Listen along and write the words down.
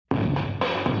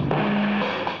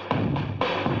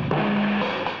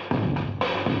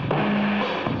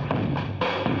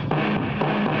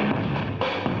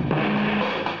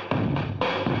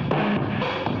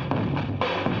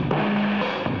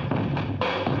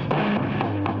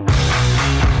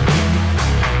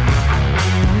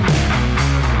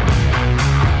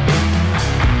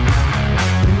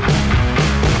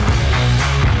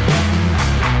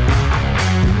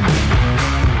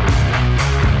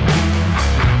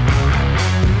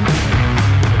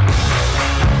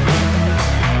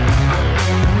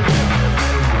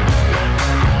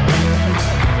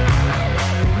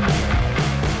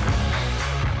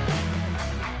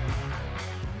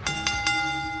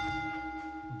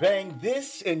Bang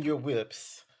this in your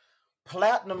whips.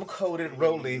 Platinum coated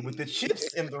Rolly with the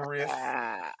chips in the wrist.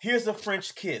 Here's a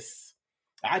French kiss.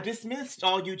 I dismissed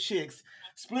all you chicks.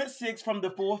 Split six from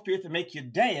the 4/5 and make you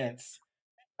dance.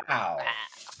 Ow.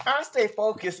 I stay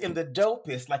focused in the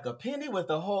dopest like a penny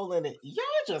with a hole in it. Y'all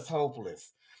just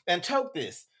hopeless. And tote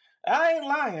this. I ain't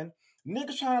lying.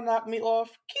 Niggas trying to knock me off.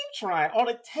 Keep trying. All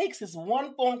it takes is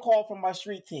one phone call from my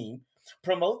street team.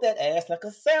 Promote that ass like a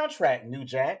soundtrack, New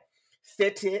Jack.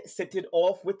 Set it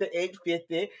off with the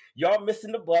 850. Y'all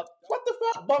missing the buck. What the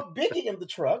fuck? Bump Biggie in the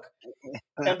truck.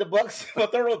 And the bucks for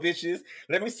thorough bitches.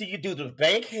 Let me see you do the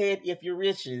bank head if you're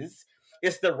riches.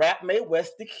 It's the Rap May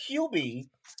West, the QB.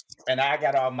 And I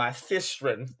got all my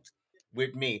sistren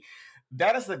with me.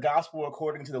 That is the gospel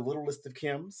according to the Littlest of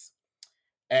Kims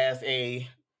as a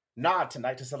nod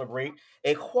tonight to celebrate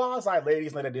a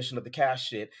quasi-ladies' night edition of the Cash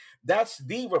Shit. That's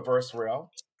the reverse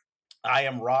rail. I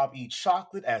am Rob E.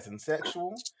 Chocolate, as in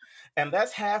sexual. And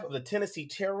that's half of the Tennessee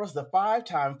Terrors, the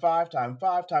five-time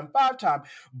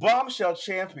bombshell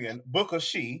champion, Booker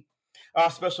She,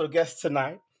 our special guest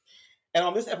tonight. And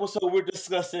on this episode, we're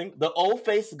discussing the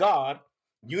old-faced god,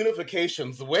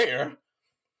 unifications where,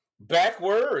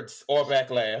 backwards or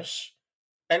backlash,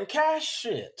 and cash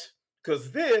shit.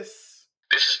 Because this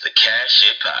is the Cash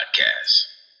Shit Podcast.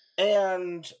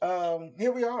 And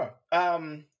here we are.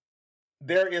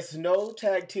 There is no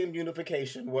tag team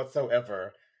unification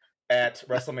whatsoever at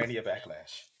WrestleMania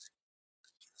Backlash.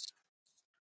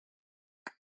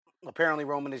 Apparently,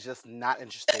 Roman is just not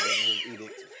interested in his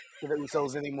edict for the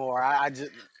Usos anymore.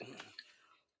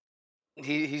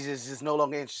 He's just no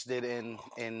longer interested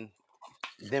in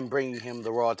them bringing him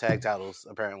the Raw tag titles.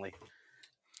 Apparently,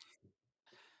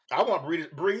 I want Bree.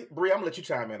 I'm gonna let you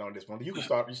chime in on this one. You can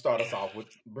start. You start us off with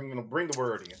bring the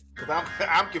word in because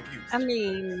I'm confused. I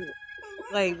mean,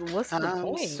 like, what's the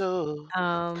point? So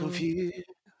confused.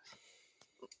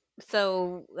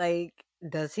 So, like,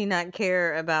 does he not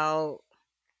care about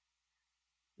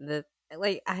the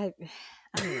like? I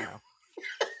don't know.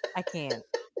 I can't.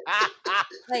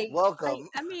 Like, welcome.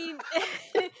 I mean,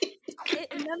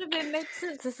 none of it makes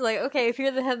sense. It's like, okay, if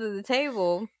you're the head of the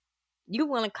table, you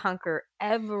want to conquer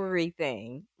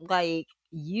everything. Like,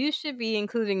 you should be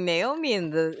including Naomi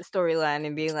in the storyline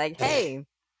and being like, hey,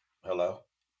 hello,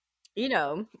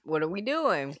 what are we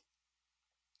doing?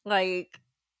 Like,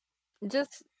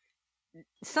 just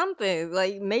something.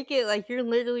 Like, make it like you're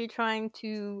literally trying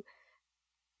to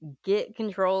get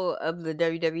control of the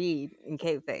WWE in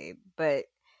kayfabe. But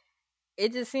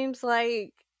it just seems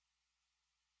like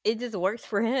it just works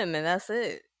for him and that's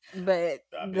it. But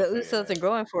the Usos are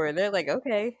going for it. They're like,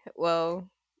 okay, well,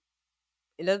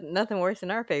 nothing works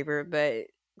in our favor, but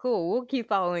cool, we'll keep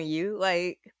following you.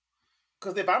 Like,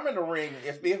 because if I'm in the ring,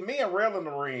 if me and Rail in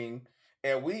the ring,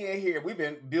 and we in here, we've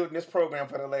been building this program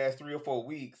for the last 3 or 4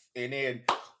 weeks, and then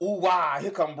ooh wow,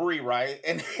 here come Bree, right?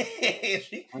 And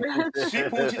she puts you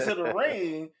to the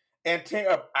ring and tear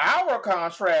up our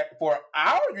contract for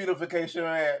our unification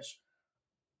match.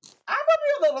 I'm gonna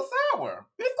be a little sour.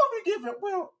 It's gonna be given.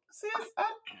 Well, sis,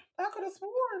 I could have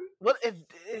sworn. Well,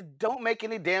 it don't make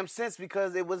any damn sense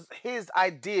because it was his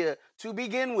idea to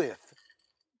begin with.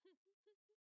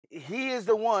 He is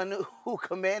the one who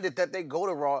commanded that they go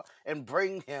to Raw and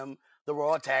bring him the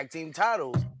Raw Tag Team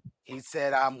titles. He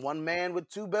said, "I'm one man with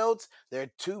 2 belts. There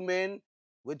are 2 men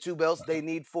with 2 belts. They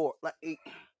need 4."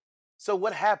 So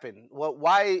what happened? Well,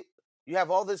 why you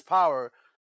have all this power?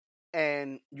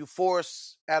 And you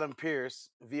force Adam Pearce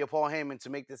via Paul Heyman to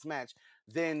make this match,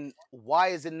 then why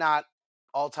is it not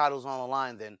all titles on the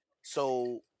line then?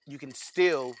 So you can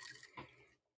still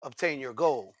obtain your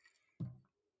goal.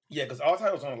 Yeah, because all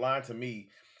titles on the line to me,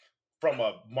 from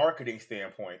a marketing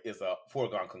standpoint, is a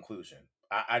foregone conclusion.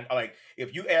 I like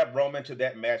if you add Roman to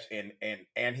that match and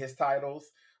his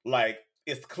titles, like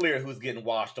it's clear who's getting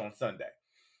washed on Sunday.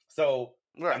 So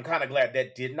right. I'm kind of glad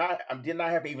that did not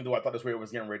happen, even though I thought this way it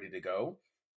was getting ready to go.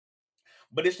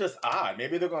 But it's just odd.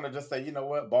 Maybe they're gonna just say, you know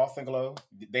what, Boss and Glow,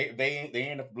 they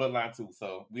in the bloodline too.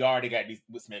 So we already got these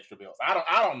with some extra bills. I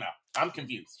don't know. I'm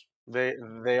confused. They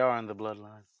are in the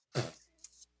bloodline.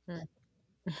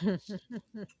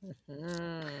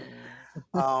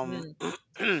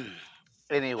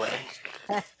 Anyway,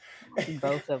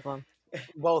 both of them.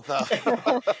 Both of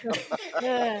them.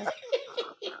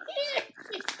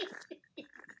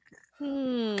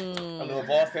 A little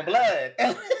Boston blood.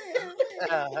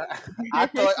 I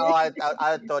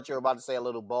thought you were about to say a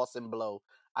little Boston blow.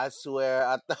 I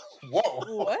swear.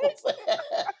 Whoa! What?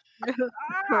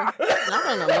 Not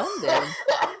on a Monday.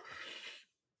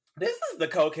 This is the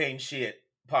cocaine shit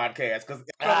podcast because it's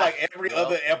not like every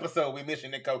other episode we mention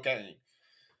the cocaine.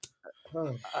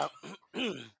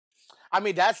 I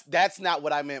mean, that's not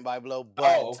what I meant by blow,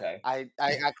 but Oh, okay. I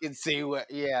can see what.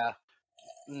 Yeah,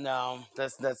 no,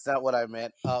 that's not what I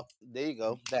meant. There you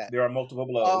go. That There are multiple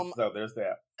blows, um, so there's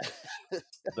that.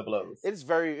 The blows. it's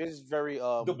very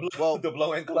well The blow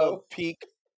and the glow. peak.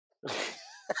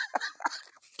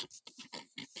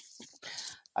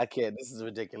 I can't. This is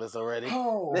ridiculous already.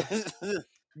 Oh, This is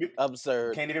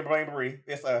absurd. can't even blame Brie.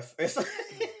 It's us. It's can't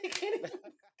even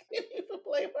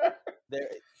blame her.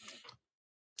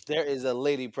 There is a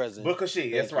lady present. Booker She.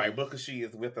 Thank That's right. you. Booker She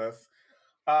is with us.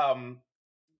 I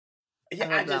Yeah,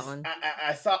 love that one.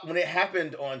 I saw when it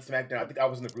happened on SmackDown. I think I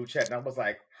was in the group chat and I was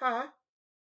like, huh?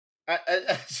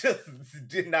 I just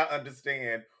did not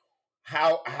understand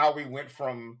how we went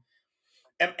from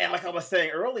and like I was saying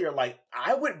earlier, like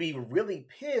I would be really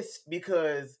pissed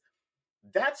because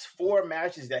that's 4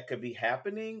 matches that could be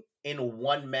happening in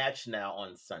one match now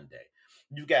on Sunday.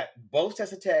 You've got both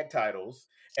sets of tag titles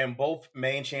and both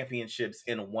main championships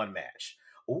in one match.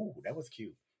 Ooh, that was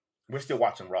cute. We're still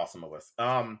watching Raw, some of us.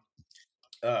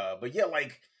 But yeah,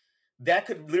 like that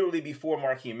could literally be 4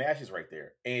 marquee matches right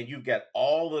there. And you've got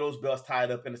all of those belts tied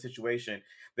up in a situation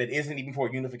that isn't even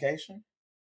for unification.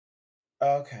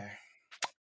 Okay.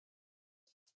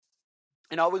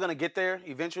 And are we gonna get there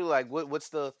eventually? Like, what's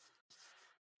the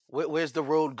where's the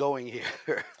road going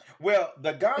here? Well,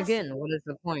 the gospel Again, what is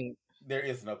the point? there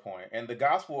is no point. And the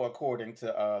gospel according to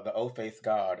the O-Face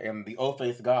God, and the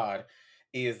O-Face God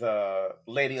is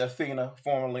Lady Athena,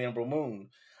 formerly Ember Moon.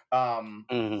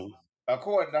 Mhm.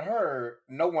 According to her,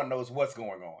 no one knows what's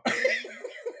going on.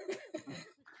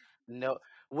 No,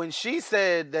 when she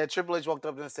said that Triple H walked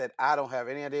up and said, "I don't have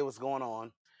any idea what's going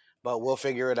on, but we'll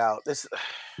figure it out." This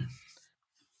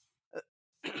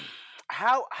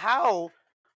how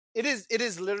it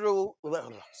is literal.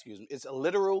 Excuse me. It's a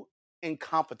literal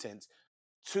incompetence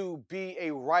to be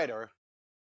a writer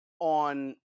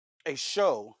on a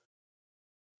show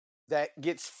that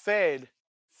gets fed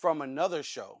from another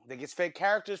show, that gets fed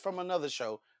characters from another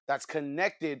show that's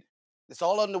connected, it's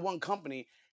all under one company,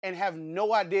 and have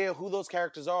no idea who those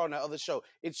characters are on the other show.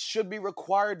 It should be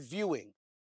required viewing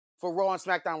for Raw and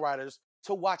SmackDown writers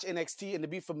to watch NXT and to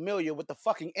be familiar with the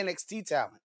fucking NXT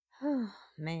talent.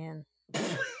 Man.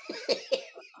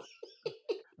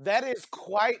 That is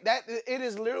quite that it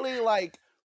is literally like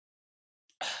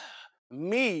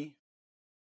me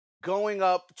going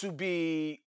up to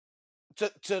be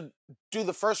to do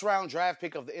the first round draft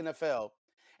pick of the NFL,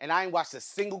 and I ain't watched a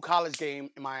single college game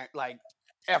in my like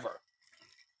ever.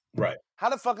 Right. How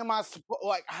the fuck am I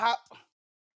like how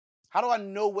do I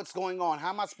know what's going on? How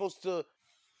am I supposed to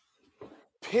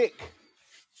pick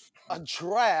a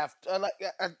draft?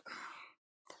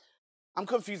 I'm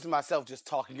confusing myself just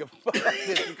talking about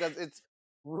this because it's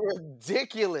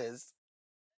ridiculous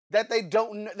that they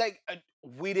don't like.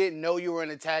 We didn't know you were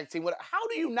in a tag team. How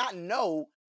do you not know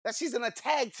that she's in a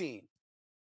tag team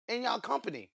in y'all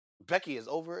company? Becky is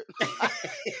over it.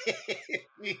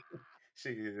 She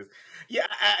is. Yeah,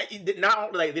 not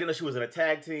only like they didn't know she was in a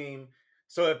tag team.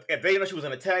 So if they didn't know she was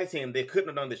in a tag team, they couldn't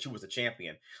have known that she was a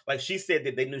champion. Like she said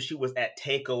that they knew she was at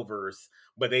takeovers,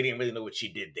 but they didn't really know what she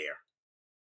did there.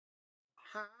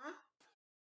 Huh?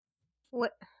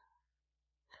 What?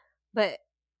 But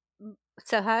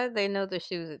so how did they know that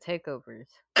she was at takeovers?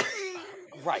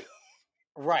 Right.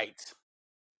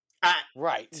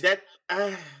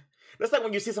 That's like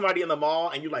when you see somebody in the mall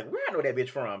and you're like, where I know that bitch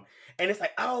from? And it's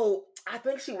like, oh, I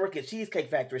think she work at Cheesecake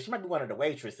Factory. She might be one of the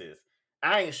waitresses.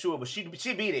 I ain't sure, but she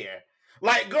be there.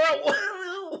 Like, girl,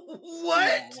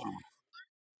 what?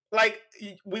 Like,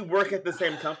 we work at the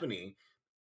same company.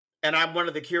 And I'm one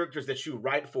of the characters that you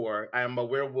write for. I'm a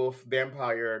werewolf,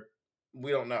 vampire.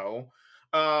 We don't know.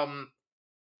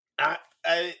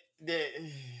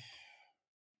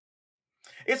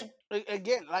 It's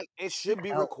again like it should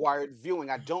be required viewing.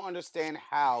 I don't understand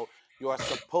how you are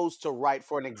supposed to write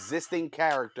for an existing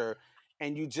character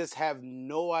and you just have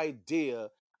no idea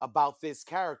about this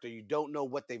character. You don't know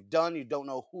what they've done. You don't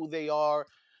know who they are.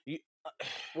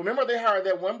 Remember they hired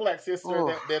that one black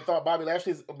sister that thought Bobby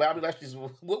Lashley's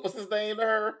what was his name to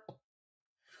her?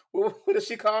 What did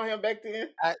she call him back then?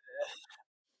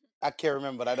 I can't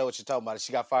remember, but I know what you're talking about.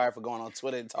 She got fired for going on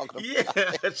Twitter and talking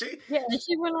about it.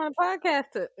 She went on a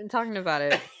podcast and talking about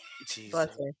it.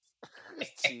 Bless her.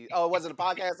 Oh, it wasn't a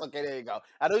podcast? Okay, there you go.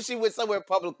 I know she went somewhere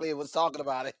publicly and was talking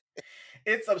about it.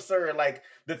 It's absurd. Like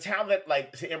the talent,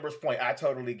 like to Ember's point, I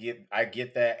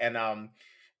get that.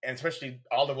 And especially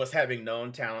all of us having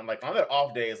known talent, like on their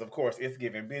off days, of course, it's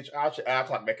giving, bitch, I'll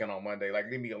clock back in on Monday. Like,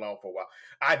 leave me alone for a while.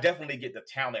 I definitely get the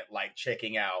talent, like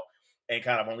checking out and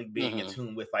kind of only being in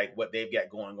tune with like what they've got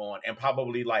going on and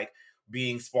probably like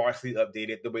being sparsely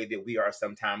updated the way that we are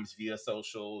sometimes via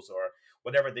socials or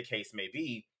whatever the case may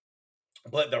be.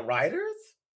 But the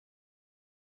writers,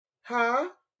 huh?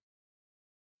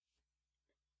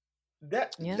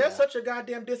 That's such a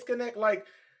goddamn disconnect. Like,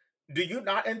 do you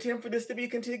not intend for this to be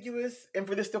contiguous and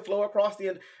for this to flow across the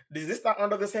end? Is this not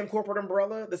under the same corporate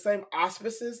umbrella, the same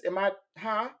auspices? Am I,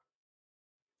 huh?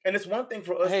 And it's one thing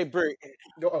for us. Hey, Bree.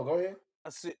 Go ahead.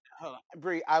 Hold on.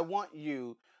 Bree, I want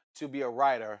you to be a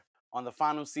writer on the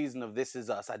final season of This Is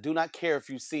Us. I do not care if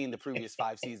you've seen the previous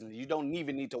 5 seasons. You don't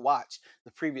even need to watch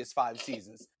the previous 5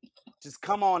 seasons. Just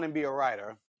come on and be a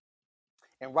writer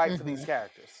and write for these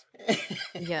characters.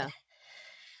 Yeah.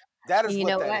 That is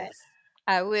what that is.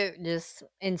 I would just,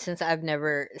 and since I've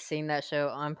never seen that show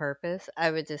on purpose,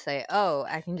 I would just say, oh,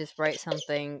 I can just write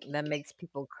something that makes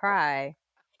people cry,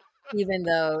 even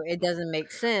though it doesn't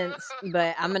make sense,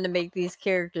 but I'm going to make these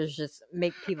characters just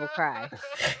make people cry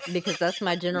because that's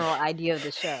my general idea of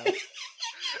the show.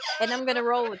 And I'm going to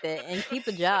roll with it and keep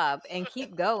a job and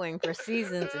keep going for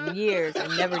seasons and years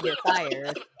and never get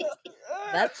fired.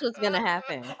 That's what's going to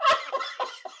happen.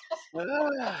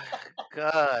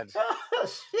 God.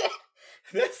 Shit.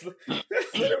 That's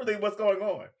literally what's going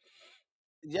on.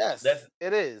 Yes,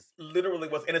 it is. Literally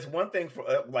what's, and it's one thing for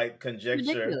like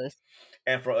conjecture Ridiculous.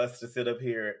 And for us to sit up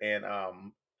here and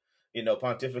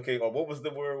pontificate, or what was the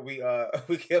word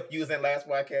we kept using last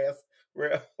podcast?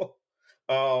 Where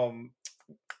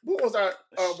what was our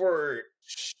word?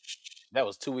 That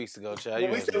was 2 weeks ago, Chad.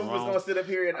 Well, we said we was going to sit up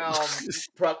here and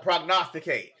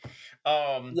prognosticate.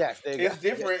 Yes, it's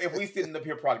different if we sitting up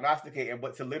here prognosticating,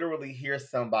 but to literally hear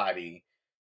somebody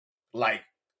like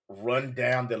run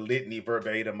down the litany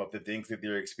verbatim of the things that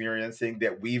they're experiencing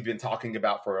that we've been talking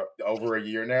about for over a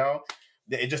year now,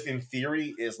 it just in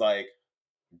theory is like,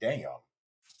 damn.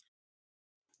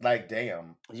 Like,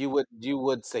 damn. You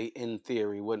would say in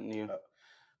theory, wouldn't you?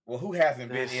 Well, who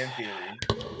hasn't been in theory?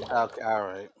 Okay, all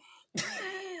right.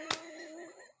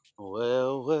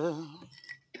 Well.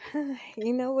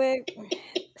 You know what?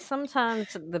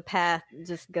 Sometimes the path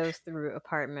just goes through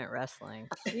apartment wrestling,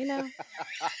 you know?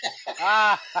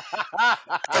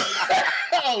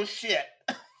 Oh, shit.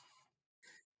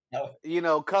 No. You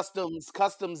know,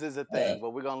 customs is a thing,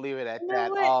 but we're gonna leave it at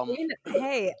that.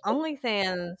 Hey,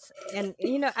 OnlyFans, and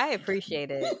I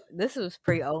appreciate it. This was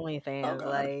pre-OnlyFans,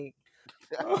 like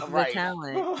the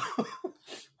talent,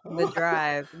 the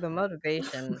drive, the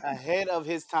motivation, ahead of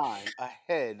his time.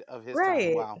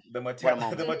 Right. Wow, the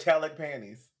metallic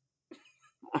panties.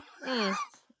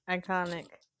 Iconic.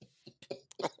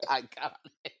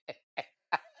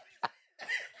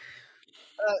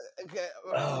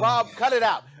 Rob, cut it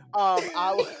out.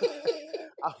 I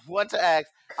want to ask.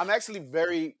 I'm actually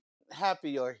very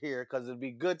happy you're here because it'd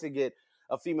be good to get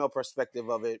a female perspective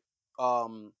of it.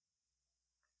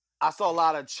 I saw a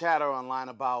lot of chatter online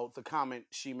about the comment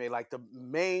she made. Like, the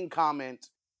main comment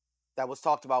that was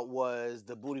talked about was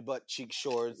the booty butt cheek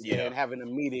shorts and having a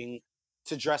meeting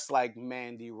to dress like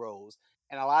Mandy Rose.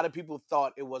 And a lot of people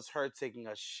thought it was her taking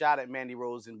a shot at Mandy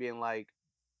Rose and being like,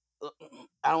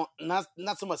 not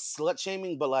so much slut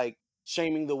shaming, but like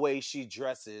shaming the way she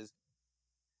dresses.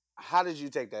 How did you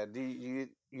take that? Do you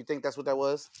think that's what that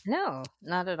was? No,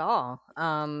 not at all.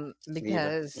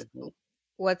 Because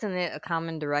wasn't it a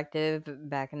common directive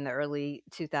back in the early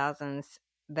 2000s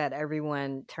that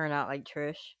everyone turn out like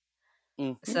Trish?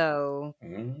 Mm-hmm. So,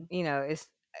 it's,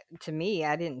 to me,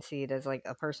 I didn't see it as like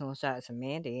a personal shot to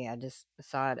Mandy. I just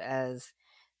saw it as,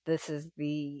 this is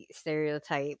the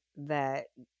stereotype that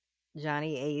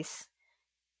Johnny Ace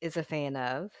is a fan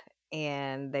of,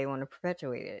 and they want to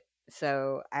perpetuate it.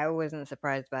 So I wasn't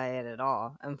surprised by it at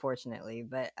all, unfortunately,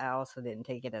 but I also didn't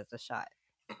take it as a shot.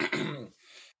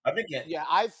 I think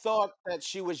I thought that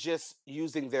she was just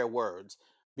using their words,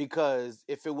 because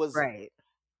if it was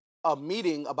a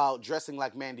meeting about dressing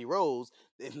like Mandy Rose,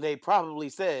 then they probably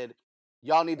said,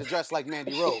 y'all need to dress like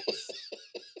Mandy Rose.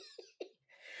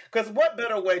 Because what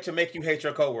better way to make you hate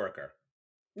your coworker?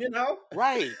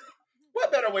 Right.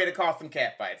 What better way to cause some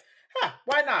catfights?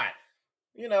 Why not?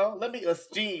 Let me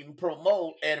esteem,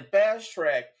 promote, and fast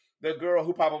track the girl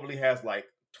who probably has like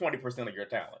 20% of your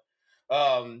talent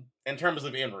in terms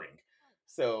of in-ring.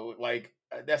 So, like,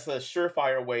 that's a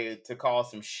surefire way to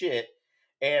cause some shit.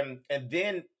 And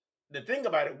then the thing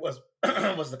about it was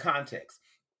was the context.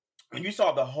 When you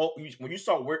saw when you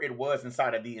saw where it was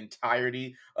inside of the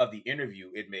entirety of the interview,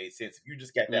 it made sense. If you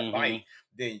just got that bite,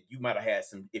 then you might have had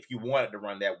some. If you wanted to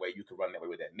run that way, you could run that way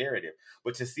with that narrative.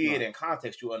 But to see it in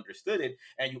context, you understood it,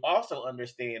 and you also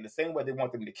understand the same way they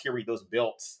want them to carry those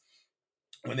belts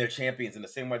when they're champions, in the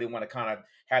same way they want to kind of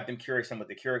have them carry some of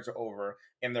the character over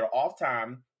in their off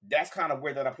time. That's kind of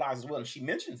where that applies as well. And she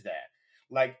mentions that,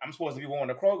 like, I'm supposed to be going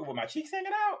to Kroger with my cheeks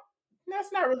hanging out.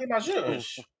 That's not really my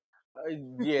zhuzh.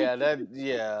 Yeah,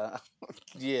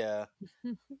 yeah.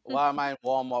 Why am I in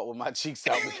Walmart with my cheeks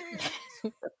out?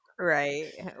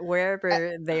 Right.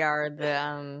 Wherever they are,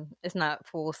 it's not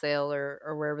Full Sail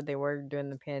or wherever they were during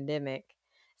the pandemic.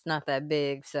 It's not that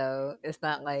big, so it's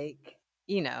not like,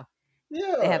 you know, they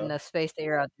have Yeah. enough space to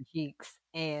air out their cheeks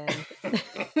and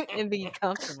and be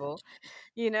comfortable,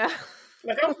 you know?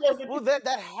 Like, I'm supposed to be. Well, that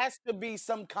has to be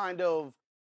some kind of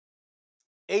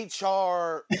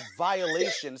HR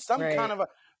violation, some Right. kind of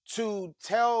to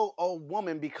tell a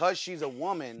woman, because she's a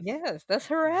woman, Yes, that's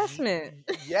harassment.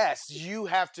 yes, you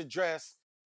have to dress,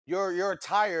 your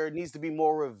attire needs to be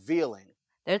more revealing.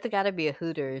 There's got to be a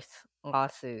Hooters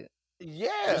lawsuit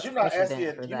Yeah. Because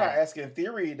precedent for you're not that. asking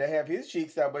Theory to have his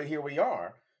cheeks out, but here we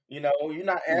are. You're not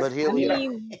But asking. here I we are.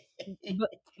 mean,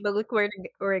 but look where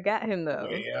it got him though.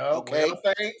 Okay.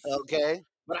 Thanks. Okay.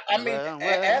 But I mean, Well.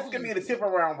 asking me to tip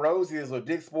around roses or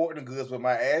Dick's Sporting Goods with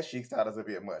my ass cheeks out is a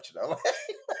bit much, though.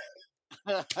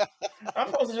 I'm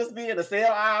supposed to just be in the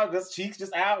sale aisle, just cheeks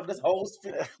just out, this whole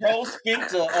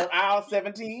sphincter of aisle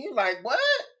 17. Like, what?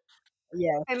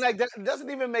 Yeah. And like that doesn't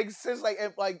even make sense. Like,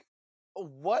 if, like,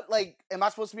 what? Like, am I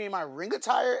supposed to be in my ring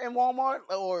attire in Walmart,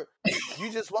 or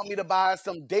you just want me to buy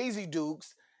some Daisy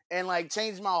Dukes and like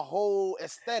change my whole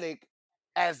aesthetic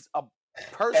as a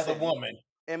person, As a woman?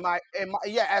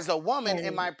 as a woman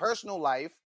in my personal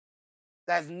life,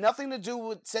 that has nothing to do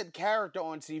with said character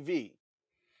on TV.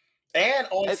 And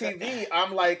on TV,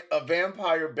 I'm like a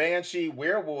vampire, banshee,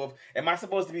 werewolf. Am I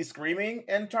supposed to be screaming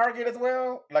in Target as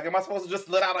well? Like, am I supposed to just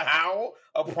let out a howl,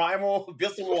 a primal,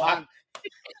 visceral howl?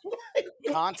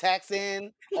 Contacts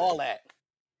in, all that.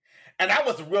 And I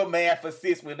was real mad for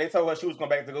Sis when they told her she was going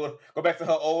back to go back to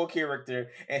her old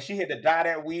character, and she had to dye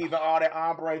that weave and all that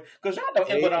ombre. Because y'all know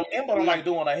Ember don't like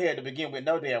doing her hair to begin with,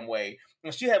 no damn way.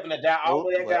 And she having to dye all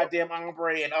of that goddamn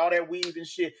ombre and all that weave and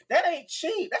shit. That ain't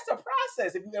cheap. That's a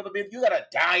process. If you ever been, you gotta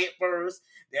dye it first,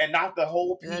 and not the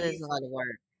whole piece. That is a lot of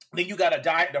work. Then you gotta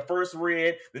dye it the first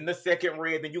red, then the second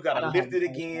red, then you gotta lift it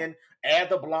again, add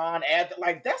the blonde,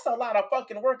 like, that's a lot of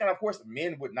fucking work. And of course,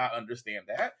 men would not understand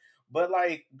that. But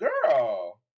like,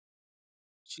 girl.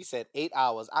 She said 8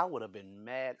 hours. I would have been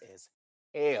mad as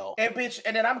hell. And bitch,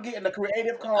 and then I'm getting a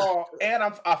creative call and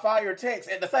I fire text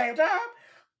at the same time.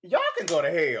 Y'all can go to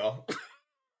hell.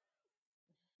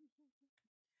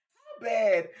 How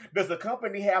bad does a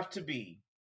company have to be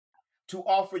to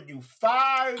offer you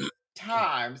 5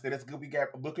 times that it's good we got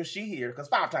look at she here, because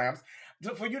 5 times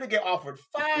for you to get offered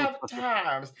 5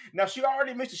 times. Now she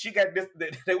already mentioned she got this.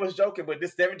 They was joking, but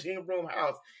this 17-room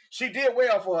house, she did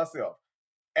well for herself,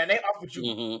 and they offered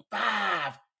you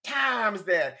 5 times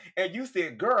that, and you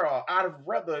said, "Girl, I'd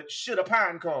rather shit a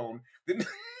pine cone than."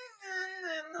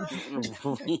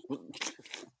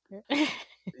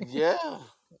 Yeah.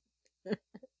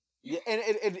 Yeah,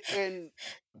 and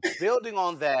building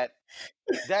on that,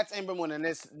 that's Ember Moon, and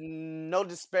it's no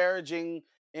disparaging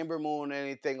Ember Moon or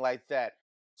anything like that.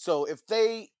 So if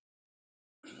they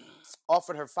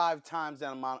offered her 5 times the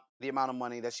amount of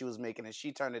money that she was making, and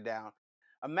she turned it down,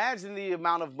 imagine the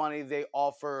amount of money they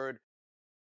offered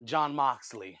John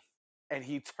Moxley, and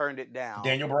he turned it down.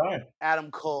 Daniel Bryan, Adam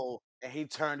Cole, and he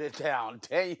turned it down.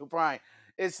 Daniel Bryan.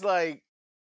 It's like,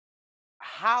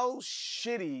 how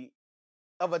shitty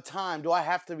of a time do I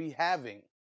have to be having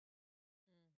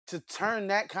to turn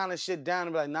that kind of shit down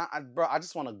and be like, nah, bro, I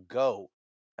just want to go.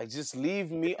 Like, just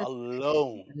leave me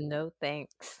alone. No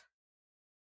thanks.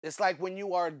 It's like when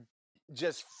you are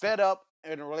just fed up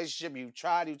in a relationship, you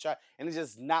tried, and it's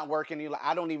just not working. You're like,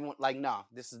 I don't even, like, nah,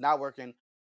 this is not working.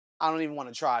 I don't even want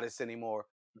to try this anymore.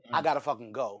 I gotta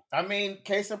fucking go. I mean,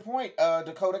 case in point,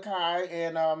 Dakota Kai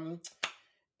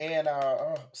and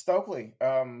Stokely.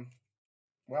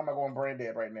 Where am I going brain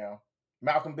dead right now?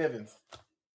 Malcolm Bivens.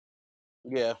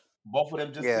 Yeah. Both of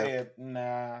them just said,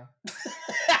 nah.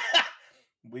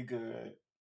 We good.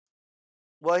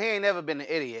 Well, he ain't never been an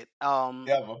idiot.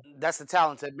 Ever. That's a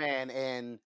talented man,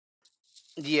 and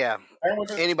yeah,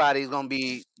 anybody's gonna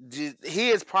be. He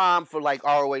is prime for like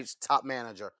ROH top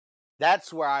manager.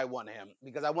 That's where I want him,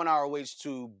 because I want ROH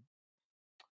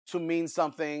to mean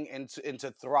something and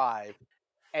to thrive.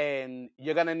 And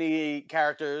you're gonna need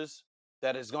characters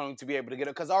that is going to be able to get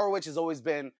it, because ROH has always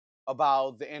been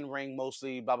about the in-ring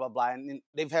mostly, blah blah blah, and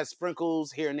they've had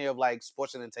sprinkles here and there of like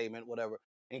sports entertainment, whatever,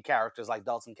 and characters like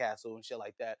Dalton Castle and shit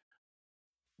like that.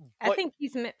 I think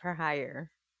he's meant for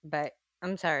hire, but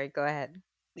I'm sorry, go ahead.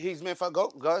 He's meant for go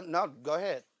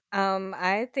ahead.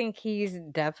 I think he's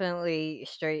definitely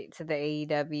straight to the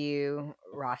AEW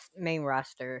main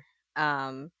roster.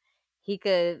 Um, he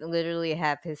could literally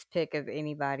have his pick of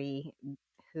anybody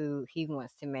who he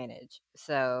wants to manage.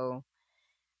 So,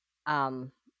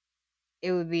 um,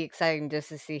 it would be exciting just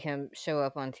to see him show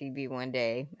up on TV one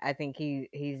day. I think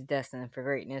he's destined for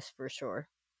greatness for sure.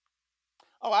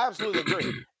 Oh, I absolutely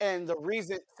agree. And the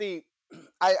reason, see,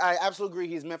 I absolutely agree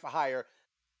he's meant for hire.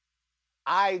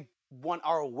 I want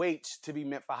ROH to be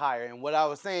meant for hire. And what I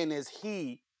was saying is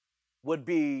he would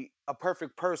be a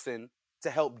perfect person to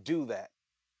help do that,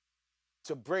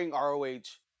 to bring ROH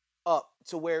up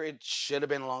to where it should have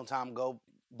been a long time ago,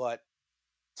 but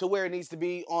to where it needs to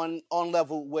be on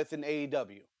level with an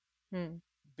AEW. Hmm.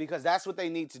 Because that's what they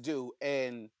need to do.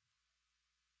 And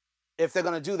if they're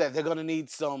gonna do that, they're gonna need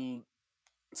some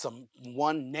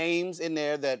names in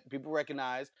there that people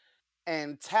recognize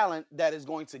and talent that is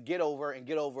going to get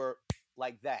over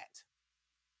like that.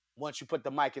 Once you put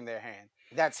the mic in their hand,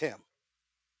 that's him.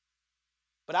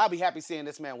 But I'll be happy seeing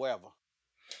this man wherever.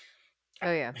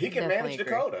 Oh yeah, He can definitely manage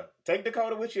agree. Dakota. Take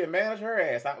Dakota with you and manage her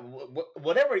ass.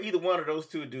 Whatever either one of those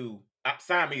two do,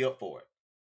 sign me up for it.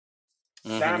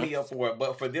 Sign me up for it.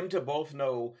 But for them to both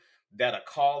know that a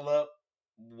call up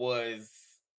was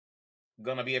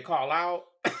gonna be a call out,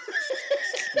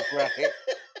 Right.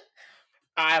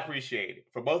 I appreciate it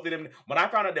for both of them. When I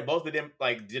found out that both of them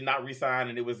like did not resign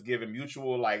and it was given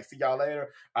mutual like see y'all later,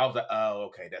 I was like, oh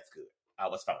okay, that's good. I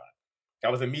was fine. I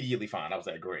was immediately fine. I was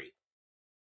like, great.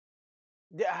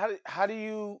 Yeah, how do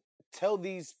you tell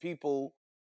these people,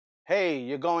 hey,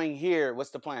 you're going here?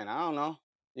 What's the plan? I don't know.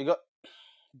 You go,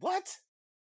 what?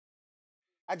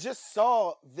 I just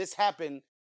saw this happen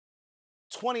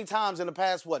 20 times in the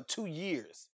past, 2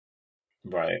 years?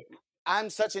 Right. I'm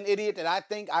such an idiot that I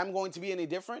think I'm going to be any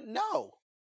different? No,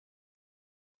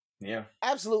 Yeah.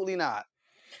 absolutely not.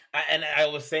 And I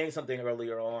was saying something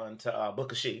earlier on to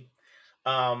Bookashi,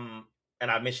 and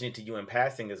I mentioned it to you in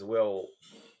passing as well.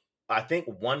 I think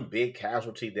one big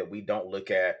casualty that we don't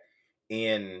look at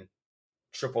in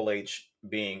Triple H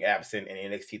being absent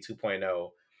in NXT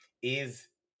 2.0 is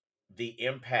the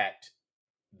impact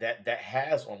that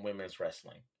has on women's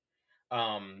wrestling.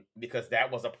 Because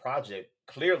that was a project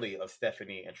clearly of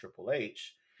Stephanie and Triple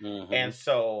H. And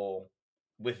so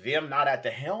with them not at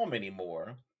the helm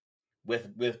anymore,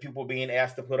 with people being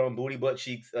asked to put on booty butt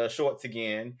cheeks shorts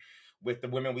again, with the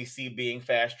women we see being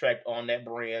fast tracked on that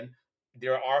brand,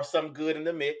 there are some good in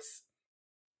the mix.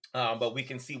 But we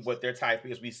can see what their type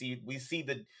is. We see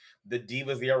the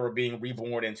Divas era being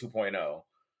reborn in 2.0.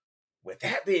 With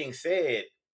that being said,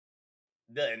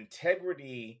 the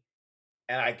integrity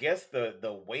and I guess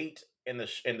the weight and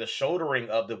the shouldering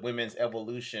of the women's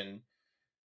evolution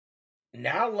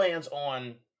now lands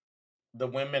on the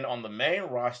women on the main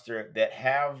roster that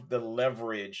have the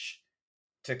leverage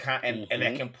to and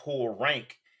that can pull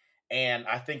rank. And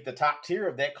I think the top tier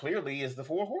of that clearly is the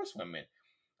four horsewomen.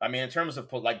 I mean, in terms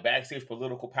of like backstage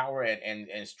political power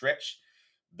and stretch,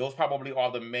 those probably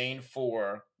are the main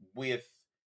four, with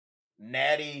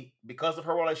Natty because of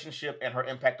her relationship and her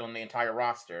impact on the entire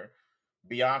roster,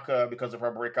 Bianca because of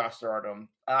her breakout stardom,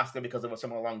 Asuka because of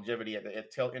some longevity at the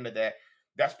tail end of that.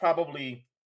 That's probably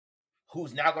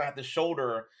who's now going to have to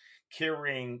shoulder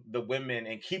carrying the women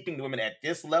and keeping the women at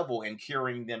this level and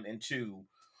carrying them into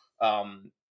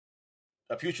um,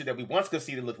 a future that we once could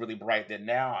see that looked really bright that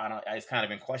now it's kind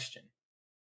of in question.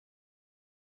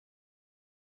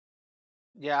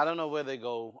 Yeah, I don't know where they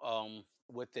go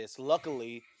with this.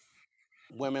 Luckily,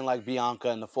 women like Bianca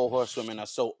and the Four Horsewomen are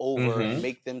so over and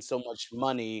make them so much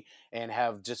money and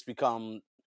have just become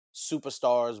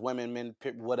superstars, women, men,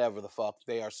 whatever the fuck.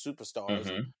 They are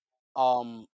superstars.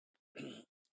 Um,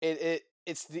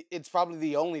 it's probably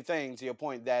the only thing, to your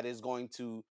point, that is going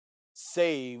to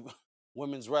save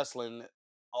women's wrestling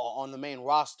on the main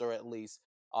roster at least.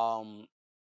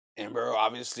 Amber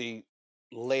obviously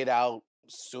laid out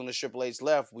as soon as Triple H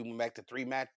left. We went back to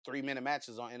 3-minute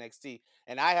matches on NXT,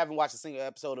 and I haven't watched a single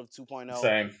episode of 2.0.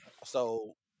 Same.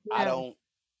 So Yeah.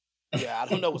 I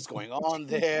don't know what's going on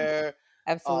there.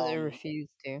 Absolutely refuse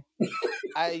to.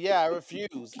 I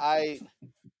refuse. I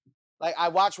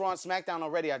watch Raw and SmackDown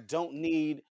already. I don't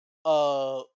need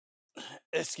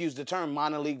excuse the term,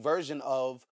 minor league version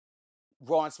of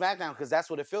Raw and SmackDown, because that's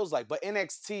what it feels like. But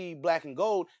NXT Black and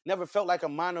Gold never felt like a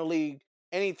minor league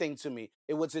anything to me.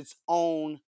 It was its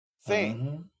own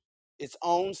thing, its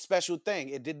own special thing.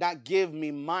 It did not give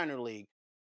me minor league.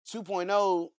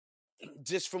 2.0,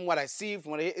 just from what I see,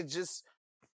 from what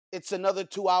it's another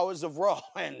 2 hours of Raw,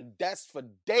 and that's for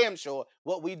damn sure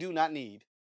what we do not need.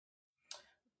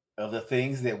 Of the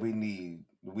things that we need,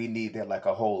 We need that like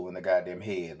a hole in the goddamn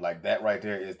head. Like that right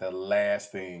there is the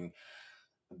last thing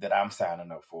that I'm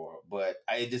signing up for. But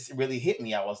it just really hit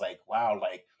me. I was like, wow,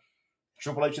 like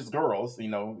Triple H's girls,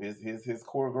 his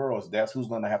core girls, that's who's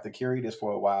going to have to carry this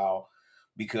for a while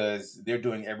because they're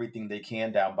doing everything they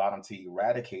can down bottom to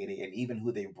eradicate it. And even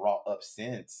who they brought up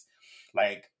since,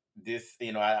 like this,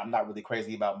 I'm not really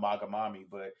crazy about MAGA Mommy,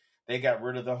 but they got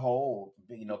rid of the whole,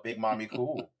 Big Mommy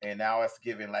Cool. And now it's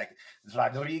giving like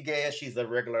Rodriguez, she's a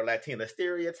regular Latina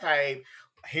stereotype,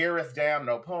 hair is down,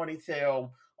 no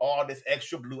ponytail, all this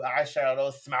extra blue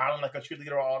eyeshadow, smiling like a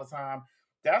cheerleader all the time.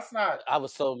 That's not. I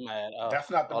was so mad.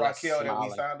 That's not the all that Raquel that we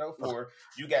smiling. signed up for.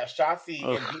 You got Shotzi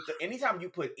Ugh. and beat the. Anytime you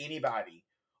put anybody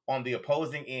on the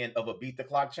opposing end of a beat the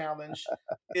clock challenge,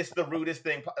 it's the rudest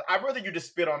thing. I'd rather you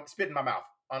just spit in my mouth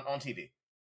on TV.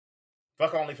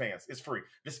 Fuck OnlyFans. It's free.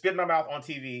 Just spit in my mouth on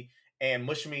TV and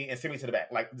mush me and send me to the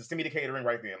back. Like just send me the catering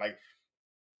right then. Like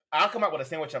I'll come out with a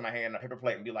sandwich on my hand and a paper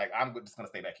plate and be like, I'm just gonna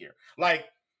stay back here. Like,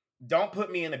 don't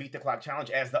put me in the beat the clock challenge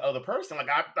as the other person.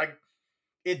 Like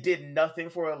it did nothing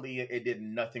for Aaliyah. It did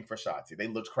nothing for Shotzi. They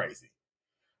looked crazy.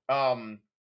 And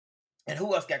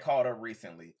who else got called up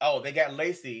recently? Oh, they got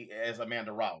Lacey as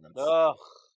Amanda Rollins. Ugh.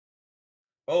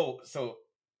 Oh, so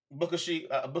Booker She.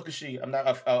 I'm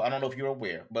not. I don't know if you're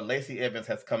aware, but Lacey Evans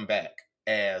has come back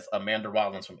as Amanda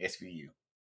Rollins from SVU,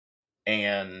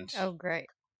 and Oh, great.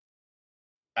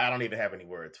 I don't even have any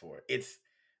words for it. It's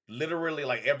literally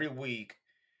like every week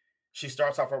she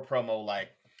starts off her promo like,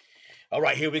 "All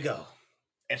right, here we go,"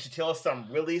 and she tells some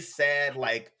really sad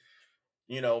like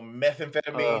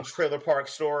methamphetamine trailer park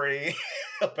story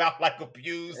about like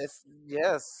abuse.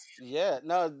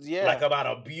 Like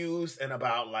about abuse and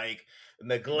about like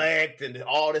neglect and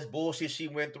all this bullshit she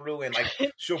went through, and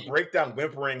like she'll break down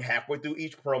whimpering halfway through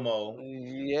each promo.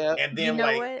 Yeah, and then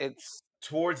like it's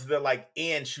towards the like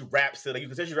end, she wraps it. Like, you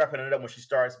can say she's wrapping it up when she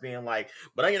starts being like,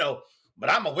 but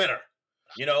I'm a winner.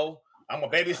 I'm a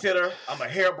babysitter. I'm a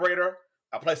hair braider.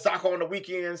 I play soccer on the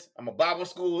weekends. I'm a Bible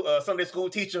school, Sunday school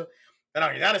teacher. And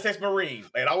I'm a United States Marine.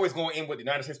 Like, always going in with the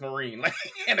United States Marine. Like,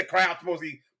 and the crowd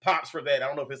supposedly pops for that. I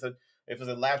don't know if it's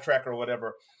a laugh track or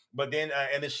whatever. But then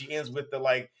and then she ends with the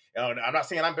like, I'm not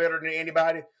saying I'm better than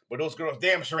anybody, but those girls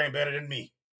damn sure ain't better than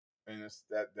me. And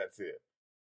that's it.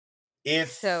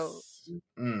 It's so.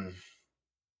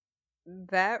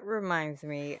 That reminds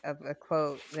me of a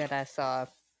quote that I saw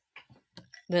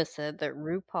that said that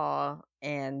RuPaul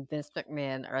and Vince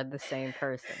McMahon are the same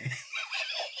person.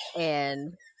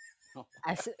 And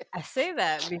I say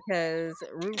that because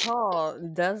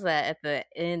RuPaul does that at the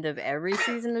end of every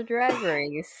season of Drag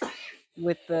Race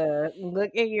with the look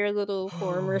at your little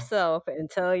former self and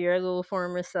tell your little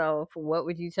former self, what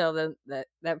would you tell them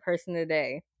that person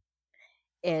today?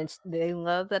 And they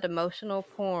love that emotional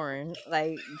porn,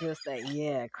 like just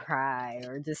that, cry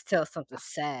or just tell something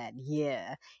sad,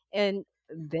 And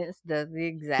Vince does the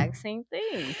exact same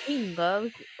thing. He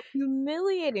loves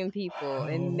humiliating people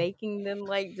and making them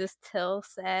like just tell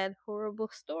sad, horrible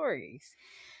stories.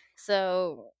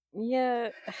 So yeah,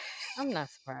 I'm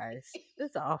not surprised.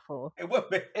 It's awful.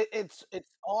 It's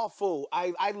awful.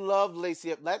 I love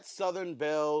Lacey. That Southern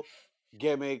Belle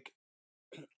gimmick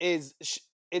it's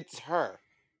her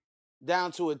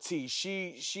down to a T.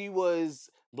 She was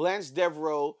Blanche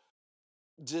Devereaux,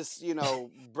 just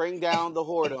bring down the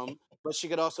whoredom, but she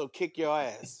could also kick your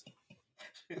ass.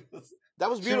 That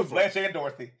was beautiful. She was Blanche and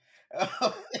Dorothy.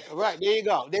 Right, there you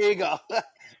go.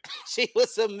 She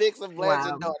was a mix of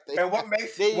Blanche and Dorothy. And what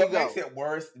makes it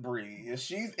worse, Bree, is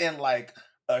she's in like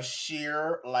a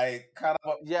sheer like kind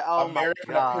of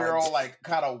American Apparel like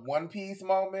kind of one piece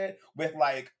moment with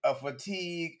like a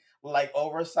fatigue like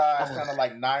oversized kind of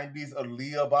like 90s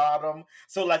Aaliyah bottom.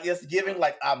 So like it's giving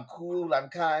like I'm cool, I'm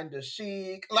kind of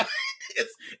chic. Like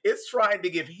it's trying to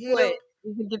give hip. Wait,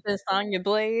 you can get this on your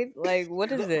blade? Like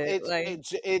what is it?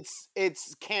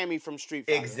 It's Cammy from Street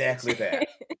Fighter. Exactly that.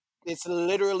 It's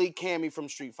literally Cammy from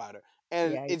Street Fighter.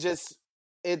 And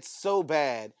it's so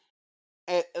bad.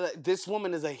 And, this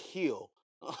woman is a heel.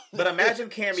 But imagine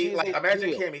Cammy,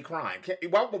 Cammy crying.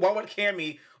 Why would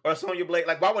Cammy or Sonya Blade,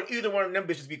 like, why would either one of them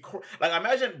bitches be like?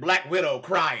 Imagine Black Widow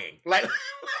crying. Like,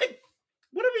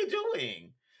 what are we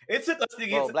doing? It took us to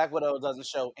get. Black Widow doesn't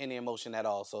show any emotion at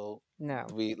all, so no,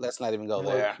 let's not even go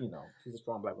there. She's a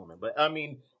strong Black woman. But I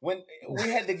mean, when we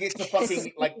had to get to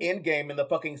fucking like Endgame and the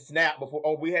fucking snap before,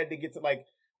 or we had to get to like,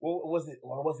 what was it?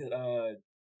 Or was it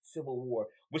Civil War?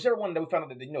 Whichever one that we found out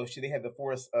that they had the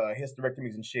forced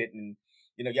hysterectomies and shit and.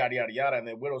 Yada yada yada, and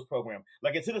the Widows program.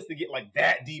 Like it took us to get like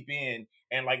that deep in,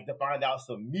 and like to find out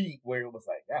some meat where it was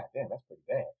like, God damn, that's pretty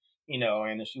bad.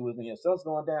 And she was, sun's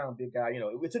going down, big guy.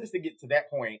 It took us to get to that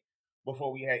point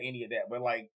before we had any of that. But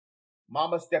like,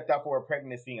 Mama stepped out for a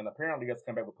pregnancy and apparently has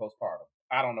come back with postpartum.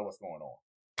 I don't know what's going on.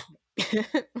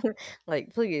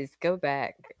 Like, please go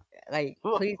back. Like,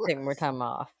 please take more time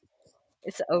off.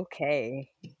 It's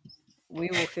okay. We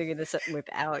will figure this out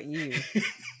without you.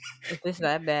 If it's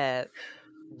that bad.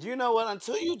 You know what?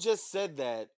 Until you just said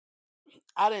that,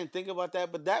 I didn't think about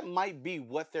that, but that might be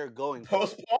what they're going for.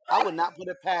 Postpartum? I would not put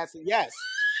it past it. Yes.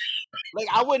 Like,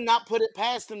 I would not put it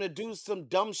past them to do some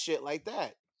dumb shit like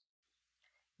that.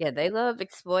 Yeah, they love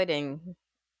exploiting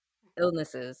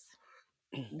illnesses.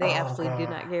 They absolutely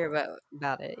do not care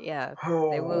about it. Yeah.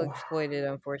 They will exploit it,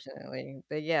 unfortunately.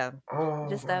 But yeah,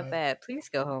 just that bad. Please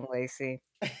go home, Lacey.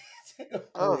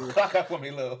 Clock out for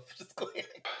me, love. Just go ahead.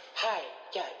 Hi,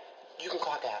 yeah, you can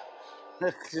clock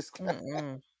out. Just,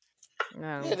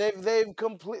 No. yeah,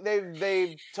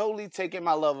 they've totally taken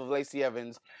my love of Lacey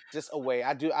Evans just away.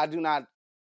 I do not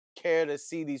care to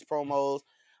see these promos.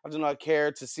 I do not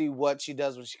care to see what she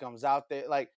does when she comes out there.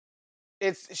 Like,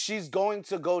 she's going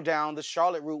to go down the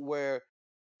Charlotte route where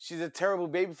she's a terrible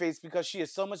babyface because she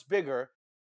is so much bigger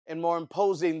and more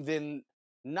imposing than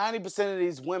 90% of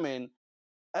these women.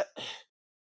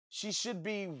 She should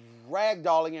be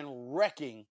ragdolling and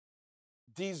wrecking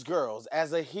these girls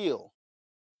as a heel.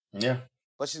 Yeah.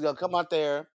 But she's going to come out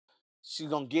there. She's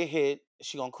going to get hit.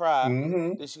 She's going to cry.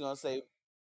 Mm-hmm. Then she's going to say,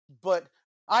 but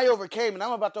I overcame and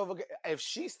I'm about to overcome. If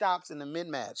she stops in the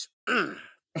mid-match,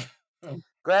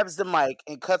 grabs the mic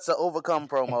and cuts an overcome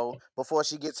promo before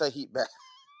she gets her heat back.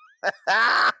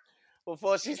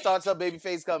 Before she starts her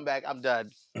babyface comeback, I'm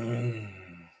done.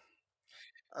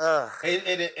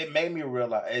 It made me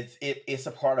realize it's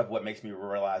a part of what makes me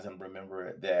realize and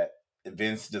remember that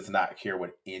Vince does not care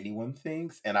what anyone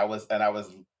thinks. And I was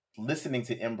listening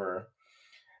to Ember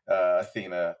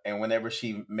Athena, and whenever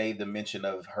she made the mention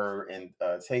of her and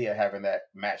Taya having that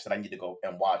match that I need to go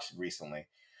and watch recently,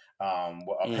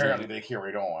 well, apparently they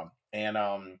carried on,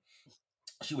 and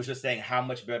she was just saying how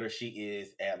much better she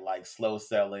is at like slow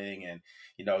selling and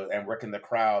and working the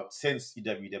crowd since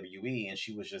WWE, and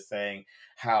she was just saying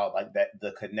how like that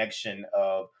the connection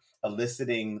of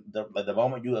eliciting the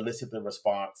moment you elicit the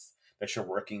response that you're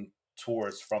working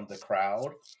towards from the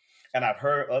crowd. And I've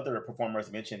heard other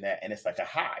performers mention that, and it's like a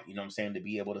high, you know what I'm saying, to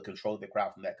be able to control the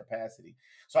crowd from that capacity.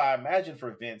 So I imagine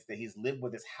for Vince that he's lived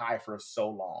with this high for so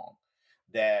long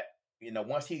that,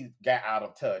 once he got out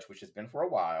of touch, which has been for a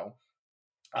while,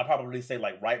 I'd probably say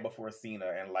like right before Cena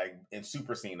and like in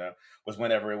Super Cena was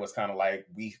whenever it was kind of like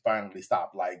we finally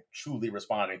stopped like truly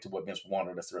responding to what Vince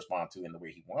wanted us to respond to in the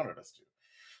way he wanted us to.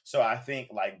 So I think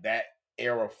like that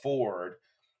era forward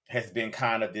has been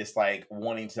kind of this like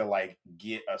wanting to like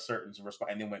get a certain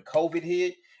response. And then when COVID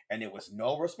hit and there was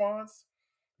no response,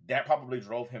 that probably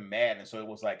drove him mad. And so it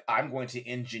was like, I'm going to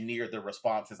engineer the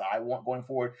responses I want going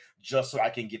forward just so I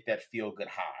can get that feel good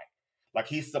high. Like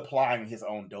he's supplying his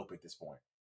own dope at this point.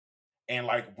 And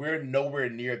like we're nowhere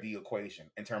near the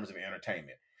equation in terms of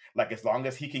entertainment. Like as long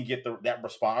as he can get that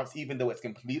response, even though it's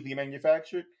completely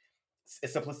manufactured,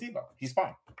 it's a placebo. He's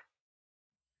fine.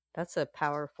 That's a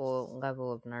powerful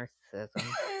level of narcissism.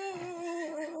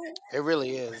 It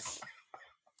really is.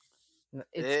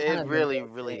 It really,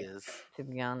 really is. To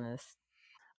be honest.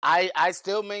 I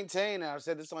still maintain, and I've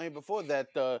said this on here before, that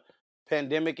the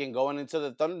pandemic and going into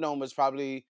the Thunderdome was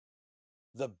probably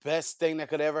the best thing that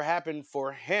could ever happen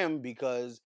for him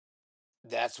because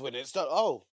that's when it started.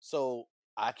 Oh, so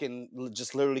I can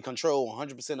just literally control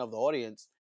 100% of the audience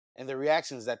and the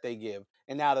reactions that they give.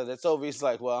 And now that it's over, it's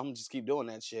like, well, I'm just keep doing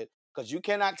that shit. Because you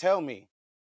cannot tell me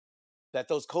that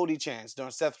those Cody chants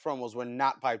during Seth promos were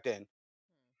not piped in.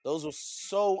 Those were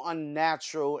so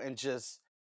unnatural and just,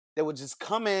 they would just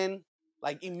come in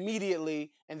like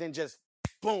immediately and then just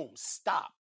boom,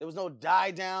 stop. There was no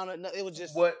die down. It was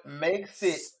just what makes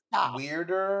it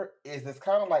weirder is it's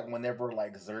kind of like whenever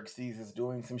like Xerxes is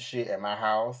doing some shit at my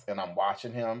house and I'm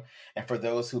watching him. And for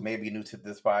those who may be new to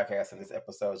this podcast and this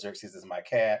episode, Xerxes is my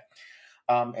cat.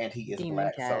 And he is Demon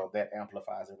black, cat. so that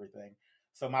amplifies everything.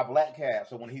 So my black cat,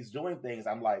 so when he's doing things,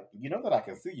 I'm like, you know that I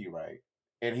can see you, right?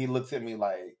 And he looks at me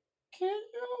like, can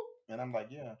you? And I'm like,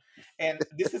 yeah. And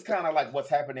this is kind of like what's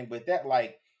happening with that.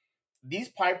 Like, these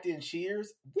piped in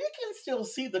cheers, we can still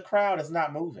see the crowd is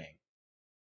not moving.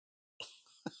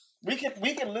 We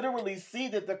can literally see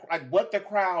that what the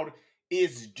crowd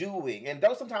is doing. And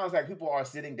though sometimes like people are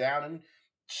sitting down and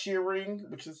cheering,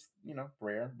 which is,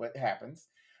 rare, but it happens.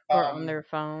 Or on their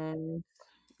phones.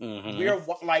 We're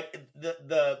like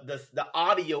the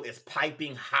audio is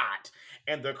piping hot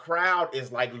and the crowd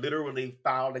is like literally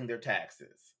filing their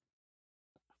taxes.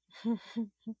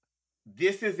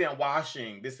 This isn't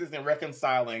washing. This isn't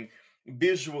reconciling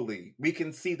visually. We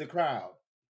can see the crowd.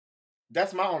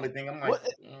 That's my only thing. I'm like, What?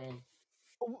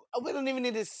 We don't even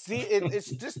need to see it. It's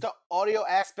just the audio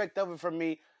aspect of it for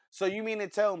me. So you mean to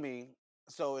tell me?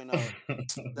 So in a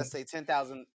let's say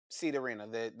 10,000 seat arena,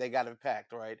 they got it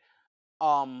packed, right?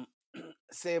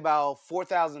 Say about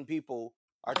 4,000 people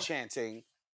are chanting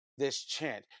this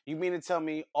chant. You mean to tell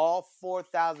me all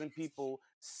 4,000 people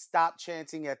stop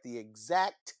chanting at the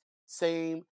exact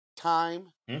same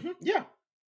time? Yeah.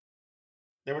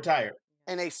 They were tired.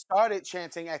 And they started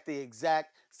chanting at the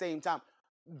exact same time.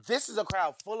 This is a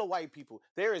crowd full of white people.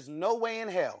 There is no way in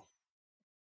hell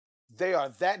they are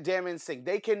that damn in sync.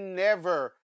 They can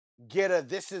never get a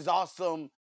 "this is awesome"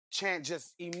 chant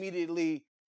just immediately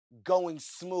going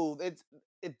smooth.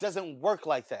 It doesn't work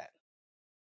like that.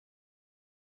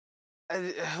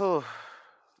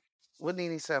 What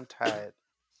did he say? I'm tired.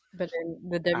 But in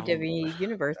the WWE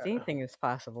universe, anything is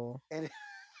possible. And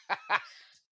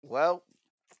well,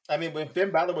 I mean, when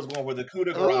Finn Balor was going with the coup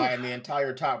de grace and the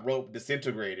entire top rope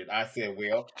disintegrated, I said,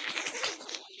 well,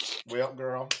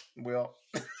 girl, well.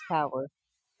 Power.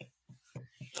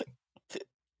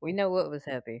 We know what was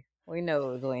heavy. We know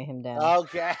what was weighing him down.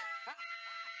 Okay.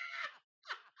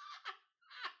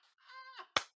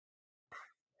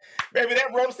 Baby,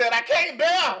 that rope said, I can't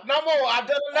bear no more. I've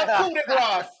done enough coup de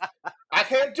grace. I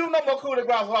can't do no more coup de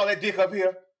grace with all that dick up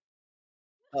here.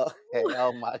 Okay.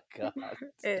 Oh my God.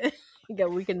 You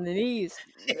got weak in the knees.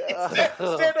 Stand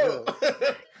up.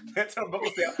 That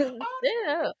turnbuckle said,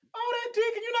 Yeah. all that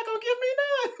dick and you're not going to give me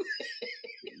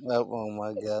none. Oh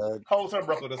my God. Whole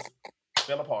turnbuckle just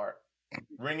fell apart.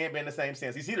 Ring ain't been the same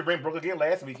since. You see, the ring broke again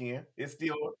last weekend. It's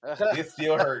still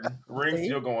hurting. Ring's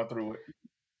still going through it.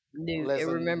 Dude, it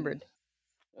remembered.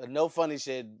 No funny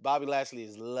shit. Bobby Lashley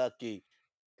is lucky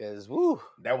because woo,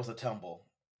 that was a tumble.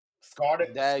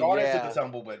 Scarlett took a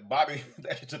tumble, but Bobby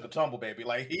actually took a tumble, baby.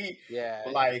 Like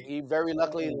he very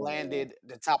luckily landed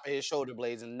the top of his shoulder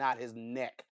blades and not his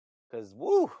neck. Because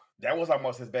woo, that was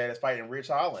almost as bad as fighting Rich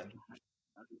Holland.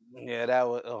 Yeah, that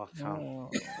was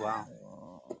wow.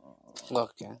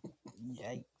 Okay.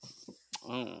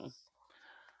 Yikes.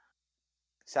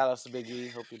 Shout outs to Big E.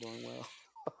 Hope you're doing well.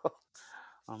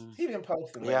 He been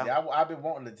posting lately. Yeah. I've been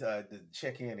wanting to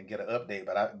check in and get an update,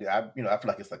 but I feel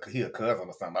like it's like he a cousin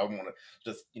or something. I want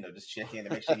to just check in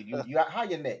and make sure you how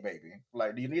your neck, baby.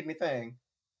 Like, do you need anything?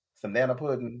 Some nana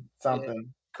pudding,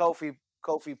 something. Yeah.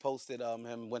 Kofi posted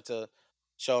him went to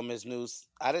show him his news.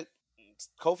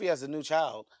 Kofi has a new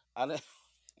child. Another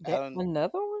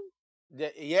one?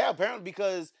 Yeah, apparently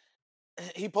because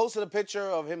he posted a picture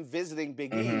of him visiting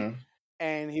Big E.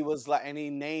 And he was like, and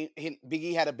Big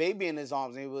E had a baby in his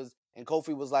arms, and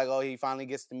Kofi was like, oh, he finally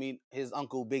gets to meet his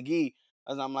uncle Big E.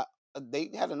 And I'm like, they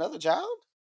had another child,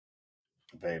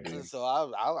 baby. So I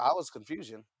was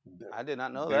confusion. I did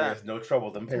not know that. There's no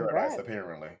trouble in paradise,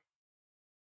 apparently.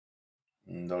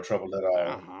 No trouble at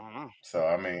all. So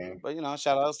I mean, but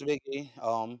shout outs to Big E.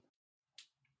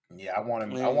 Yeah, I want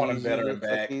him better and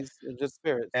back. He's in good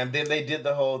spirits. And then they did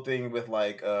the whole thing with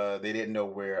like they didn't know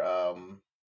where.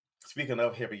 Speaking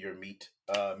of heavier meat,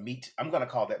 I'm gonna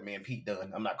call that man Pete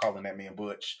Dunne. I'm not calling that man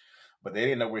Butch, but they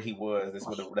didn't know where he was.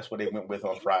 That's what they went with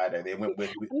on Friday. They went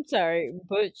with. I'm sorry,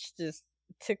 Butch just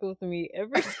tickles me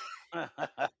every time.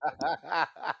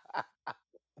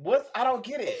 I don't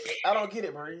get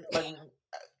it, Marie. Like,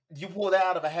 you pulled that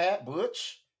out of a hat,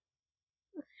 Butch.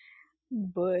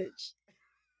 Butch.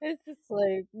 It's just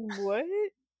like, what?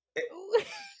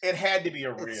 It had to be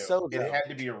a rib. It had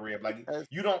to be a rib. Like,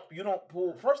 you don't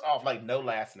pull. First off, like, no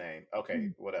last name.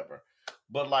 Okay, whatever.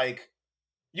 But like,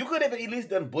 you could have at least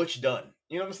done Butch Dunn.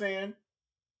 You know what I'm saying?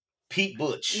 Pete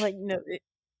Butch. Like, no,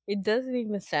 it doesn't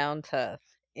even sound tough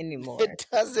anymore. It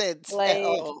doesn't. Like,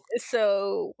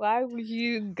 so why would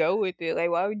you go with it? Like,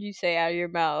 why would you say out of your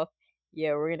mouth,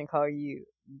 yeah, we're gonna call you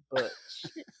Butch?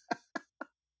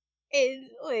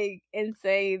 And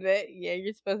say that, yeah,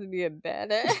 you're supposed to be a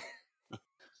badass.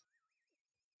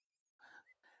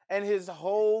 And his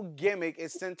whole gimmick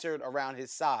is centered around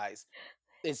his size.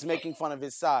 It's making fun of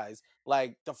his size.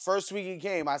 Like, the first week he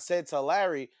came, I said to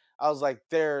Larry, I was like,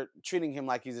 they're treating him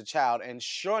like he's a child. And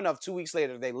sure enough, 2 weeks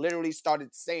later, they literally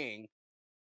started saying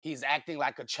he's acting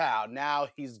like a child. Now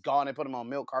he's gone. They put him on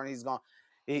milk carton. He's gone.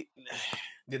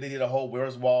 They did a whole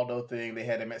Where's Waldo thing. They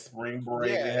had him at spring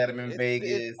break. They had him in Vegas.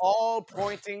 It's all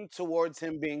pointing towards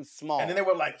him being small. And then they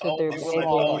were like,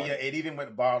 oh yeah, it even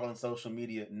went viral on social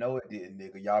media. No, it didn't,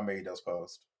 nigga. Y'all made those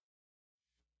posts.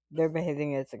 They're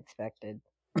behaving as expected.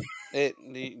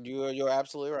 You're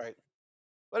absolutely right.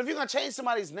 But if you're gonna change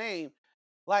somebody's name,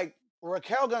 like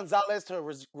Raquel Gonzalez to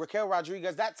Raquel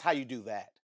Rodriguez, that's how you do that.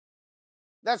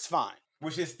 That's fine.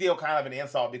 which is still kind of an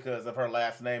insult because of her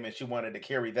last name, and she wanted to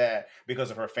carry that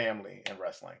because of her family in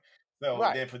wrestling. So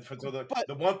Right. then, so But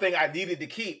the one thing I needed to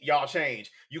keep, y'all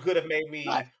changed. You could have made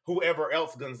right. me whoever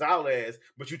else Gonzalez,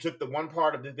 but you took the one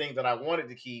part of the thing that I wanted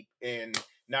to keep, and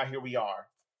now here we are.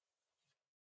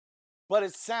 But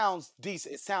it sounds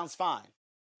decent. It sounds fine.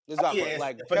 It's Oh, not yeah, great. it's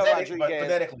Like Raquel phonetic, but Rodriguez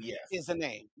phonetically, yes. is the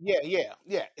name.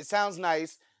 Yeah. It sounds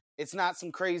nice. It's not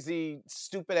some crazy,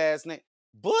 stupid ass name.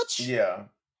 Butch? Yeah.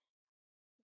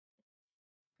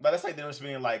 But that's like the difference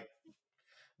between like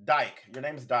Dyke. Your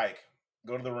name's Dyke.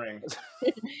 Go to the ring.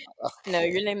 No,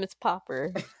 your name is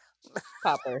Popper.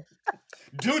 Popper.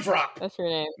 Dewdrop. That's your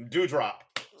name. Dewdrop.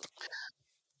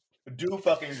 Do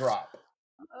fucking drop.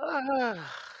 Uh,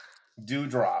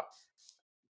 Dewdrop.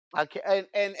 Okay,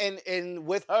 and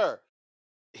with her,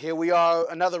 here we are,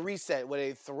 another reset where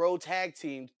they throw tag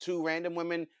team, 2 random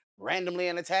women randomly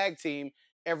in a tag team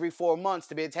every 4 months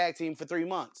to be a tag team for 3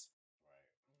 months.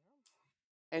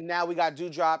 And now we got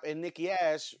Dewdrop and Nikki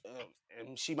Ash,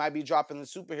 and she might be dropping the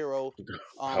superhero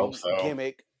Hope so.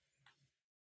 gimmick.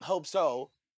 Hope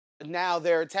so. Now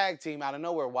they're a tag team out of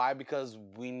nowhere. Why? Because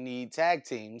we need tag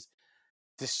teams.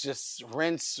 This just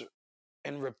rinse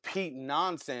and repeat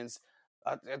nonsense.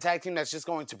 A tag team that's just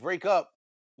going to break up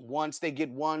once they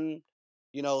get one,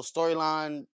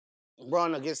 storyline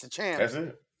run against the champs. That's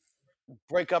it.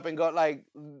 Break up and go. Like,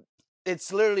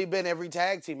 it's literally been every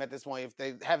tag team at this point if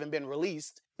they haven't been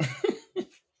released.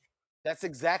 That's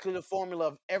exactly the formula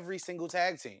of every single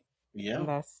tag team.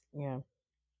 Yeah. Yeah.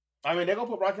 I mean, they're gonna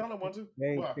put Raquel on one too.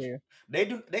 Very Watch. true.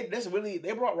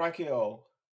 They brought Raquel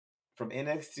from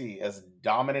NXT as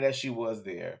dominant as she was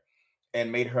there,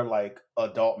 and made her like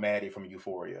adult Maddie from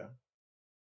Euphoria.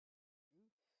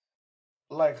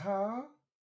 Like, huh?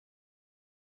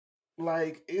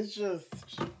 Like, it's just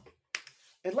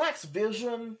it lacks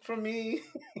vision for me.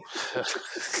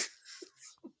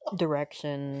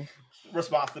 Direction.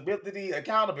 Responsibility,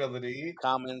 accountability.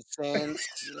 Common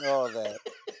sense, all that.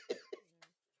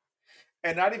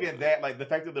 And not even that, like the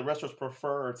fact that the wrestlers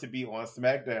prefer to be on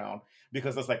SmackDown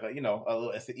because it's like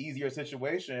it's an easier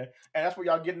situation, and that's where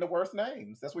y'all getting the worst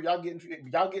names. That's where y'all getting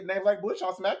names like Butch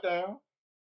on SmackDown.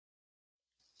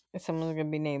 Someone's gonna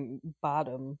be named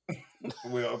Bottom.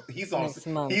 Well, he's on next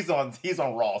month. he's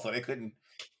on Raw, so they couldn't.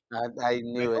 I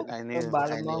knew it. I knew.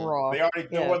 Bottom on Raw. They already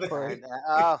Yeah, know of course.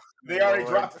 they already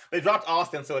dropped. They dropped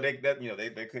Austin, so they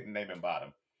couldn't name him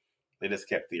Bottom. They just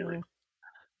kept Theory. Mm.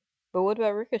 But what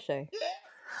about Ricochet?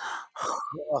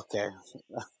 Okay.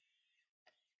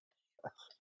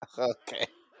 Okay.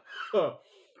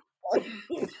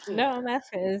 No, I'm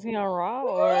asking, is he on Raw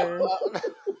or?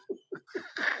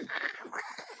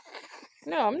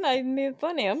 No, I'm not even being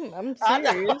funny. I'm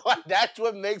serious. That's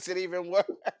what makes it even worse.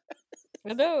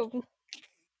 I know.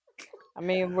 I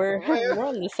mean, we're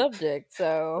on the subject,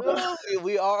 so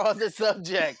we are on the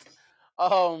subject.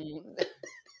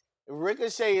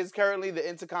 Ricochet is currently the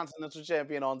Intercontinental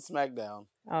Champion on SmackDown.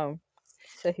 oh,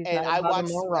 so he's And not I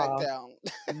Bottom watched on Raw.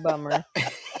 SmackDown. Bummer.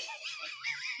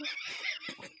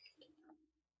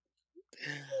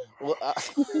 Well,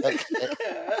 okay.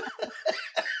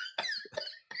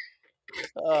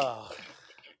 Oh.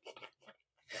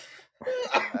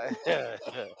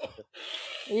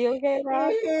 You okay,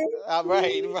 Rob? I'm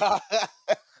right, Rob.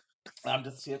 I'm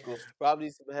just tickled. Rob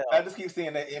needs some help. I just keep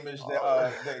seeing that image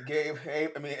that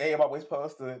Abe always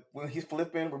posted when he's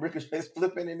flipping, when Ricochet's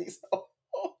flipping and he's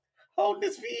holding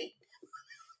his feet.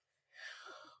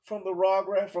 From the Raw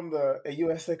graph, from the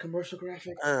USA commercial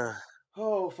graphic.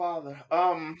 Oh, Father.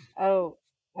 Oh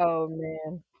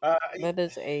man. That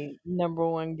is a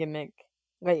 #1 gimmick.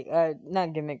 Like,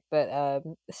 not gimmick, but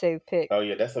save pick. Oh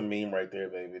yeah, that's a meme right there,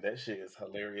 baby. That shit is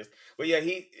hilarious. But yeah,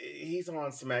 he's on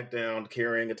SmackDown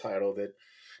carrying a title that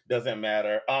doesn't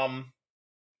matter.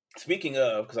 Speaking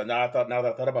of, because now that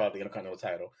I thought about the Intercontinental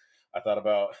title, I thought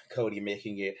about Cody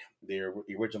making it their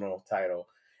original title,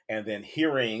 and then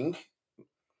hearing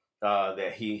that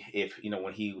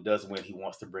when he does win, he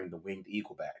wants to bring the Winged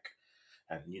Eagle back,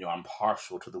 and I'm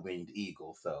partial to the Winged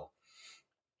Eagle, so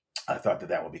I thought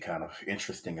that would be kind of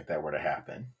interesting if that were to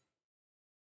happen.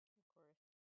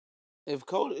 If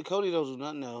Cody don't do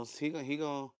nothing else, he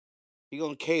gonna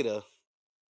cater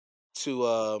to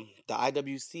the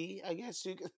IWC, I guess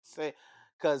you could say,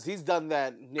 because he's done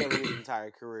that nearly his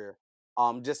entire career,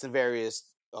 just in various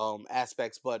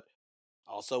aspects, but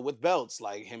also with belts,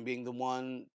 like him being the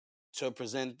one to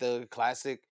present the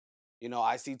classic,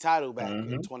 IC title back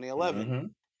in 2011. Mm-hmm.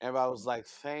 Everybody was like,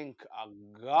 "Thank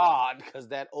God," because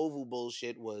that oval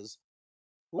bullshit was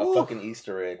a fucking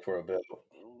Easter egg for a belt.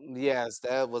 Yes,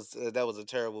 that was a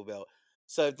terrible belt.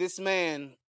 So if this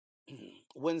man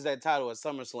wins that title at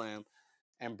SummerSlam,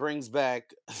 and brings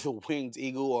back the winged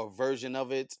eagle or version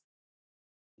of it.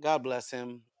 God bless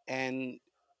him and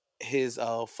his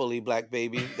fully black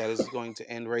baby that is going to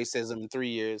end racism in 3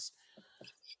 years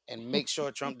and make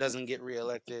sure Trump doesn't get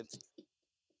reelected.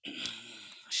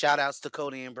 Shout outs to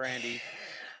Cody and Brandy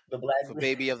The black, for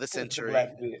baby of the the century.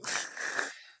 black bitch,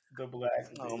 the black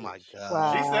Oh my bitch. She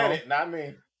God. said Wow. it, not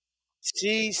me.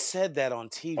 She said that on On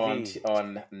TV.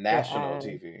 on national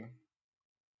TV.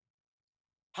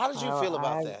 How did you Wow, feel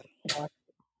about that?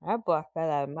 I blocked that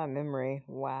out of my memory.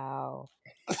 Wow.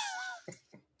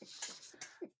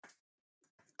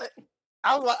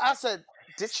 I said,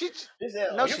 did she? She said,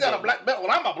 "Oh, No, you she got a didn't. black belt?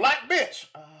 Well, I'm a black bitch."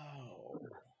 Oh,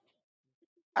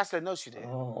 I said, no, she didn't.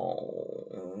 oh.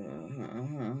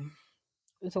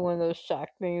 It's one of those shock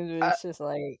things where I, it's just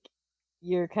like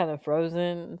you're kind of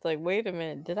frozen. It's like, wait a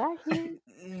minute, did I hear?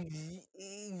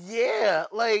 yeah,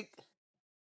 like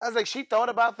I was like, she thought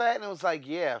about that, and it was like,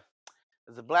 yeah,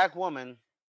 as a black woman,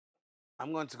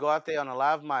 I'm going to go out there on a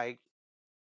live mic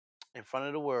in front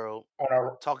of the world, On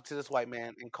a talk to this white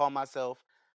man, and call myself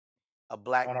a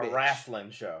black on a bitch,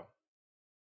 wrestling show.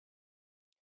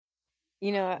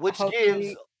 You know, which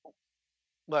gives,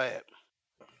 but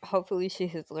hopefully she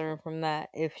has learned from that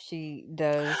if she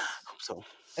does so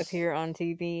appear on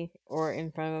TV or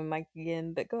in front of a mic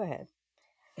again. But go ahead.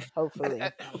 Hopefully,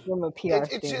 from a PR it's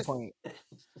just standpoint.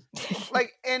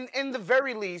 like in the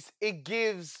very least, it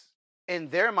gives in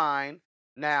their mind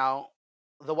now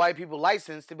the white people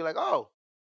license to be like, oh,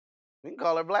 we can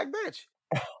call her black bitch.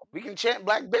 We can chant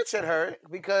black bitch at her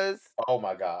because Oh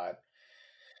my God.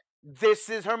 this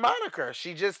is her moniker.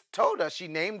 She just told us. She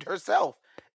named herself.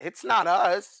 It's not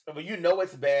us. But you know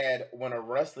it's bad when a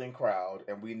wrestling crowd,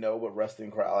 and we know what wrestling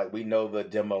crowd, like we know the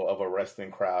demo of a wrestling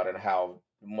crowd and how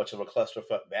much of a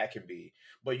clusterfuck that can be.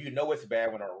 But you know it's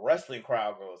bad when a wrestling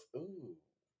crowd goes,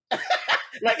 ooh.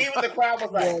 Like even the crowd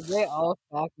was like, Yeah, they all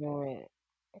fucking went.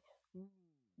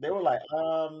 they were like,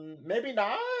 maybe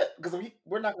not, because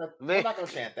we're not Man. gonna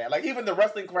chant that. Like even the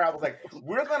wrestling crowd was like,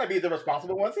 we're gonna be the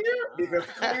responsible ones here because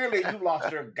clearly you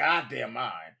lost your goddamn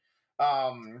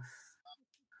mind.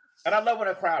 And I love when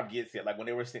a crowd gets it. Like when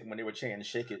they were chanting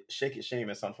 "Shake It, Shake It,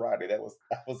 Sheamus" on Friday. I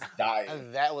was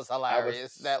dying. That was I was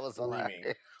hilarious. That was screaming.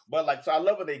 hilarious. But like, so I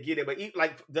love when they get it.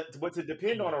 But to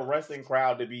depend on a wrestling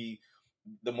crowd to be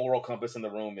the moral compass in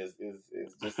the room is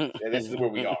just this is where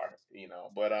we are, you know.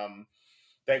 But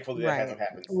thankfully that Right. hasn't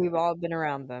happened We've since. all been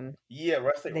around them. Yeah,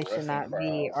 They should not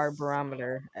be crowds. our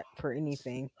barometer for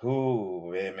anything.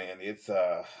 Ooh, man, it's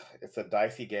a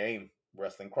dicey game.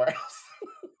 Wrestling crowds.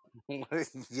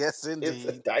 Yes, indeed. It's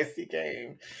a dicey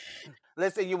game.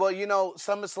 Listen, you know,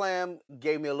 SummerSlam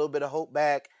gave me a little bit of hope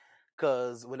back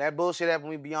because when that bullshit happened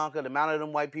with Bianca, the amount of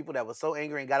them white people that were so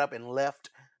angry and got up and left,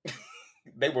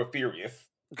 They were furious.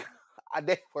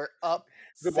 they were upset.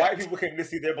 The white people came to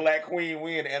see their black queen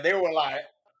win, and they were like,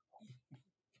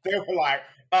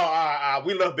 "Oh,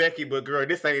 we love Becky, but girl,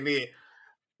 this ain't it.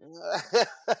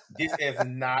 This is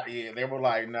not it." They were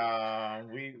like,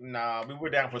 we were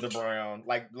down for the brown."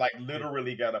 Like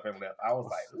literally got up and left. I was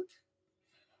like, ooh.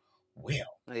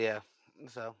 Well, yeah.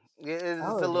 So it's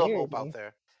a little hope out Solidarity.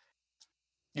 there.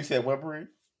 You said what, Bree?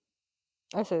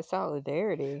 I said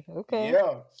solidarity. Okay.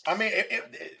 Yeah, I mean,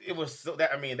 it was so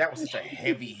that, I mean, that was such a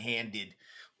heavy-handed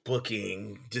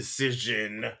booking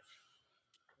decision.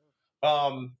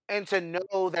 And to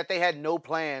know that they had no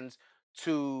plans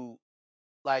to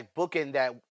like bookend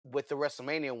that with the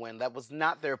WrestleMania win, that was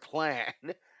not their plan.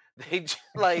 They just,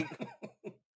 like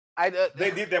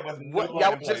they did that with no plan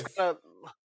y'all in just place. gonna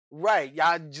right.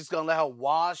 Y'all just gonna let her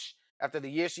wash after the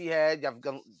year she had. Y'all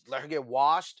gonna let her get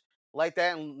washed like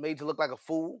that and made to look like a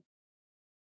fool,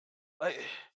 like,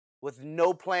 with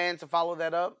no plan to follow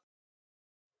that up.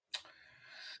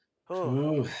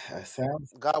 Ooh, that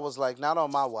sounds. God was like, not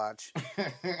on my watch.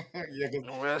 Yeah,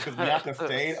 because Bianca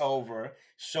stayed over,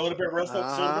 showed up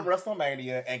at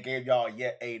WrestleMania, and gave y'all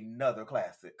yet another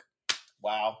classic.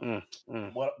 Wow,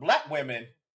 what black women?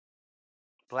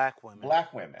 Black women.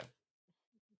 Black women.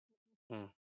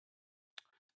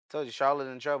 Told you, Charlotte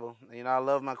in trouble. You know, I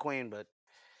love my queen, but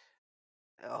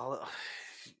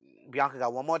Bianca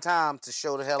got one more time to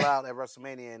show the hell out at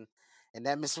WrestleMania, and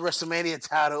that Miss WrestleMania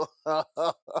title.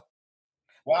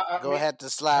 Well, I mean, ahead to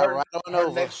slide right on her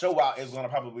over. next show out is going to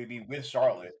probably be with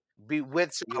Charlotte. Be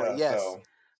with Charlotte, Yeah, yes. so.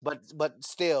 But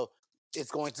still,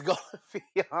 it's going to go to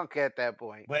Bianca at that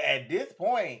point. But at this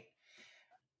point,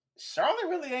 Charlotte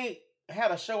really ain't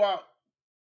had a show out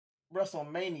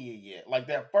WrestleMania yet. Like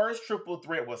that first triple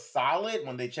threat was solid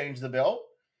when they changed the belt,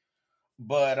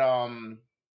 but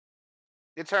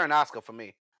it's her and Asuka for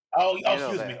me. Oh, You know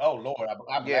excuse me. that. Oh Lord, I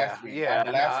Yeah, blasphemed. I yeah,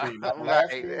 blasphemed. I no,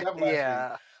 blasphemed. right, I blasphemed.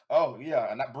 yeah, Oh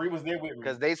yeah, and Bree was there with me.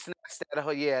 because they snatched that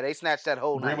whole, yeah, they snatched that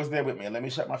whole Bree night. was there with me. And let me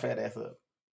shut my fat ass up.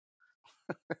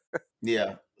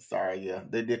 Yeah, sorry. Yeah,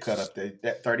 they did cut up.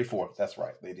 That 34th. That's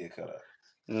right. They did cut up.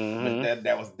 But Mm-hmm.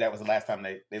 that was the last time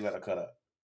they let her cut up.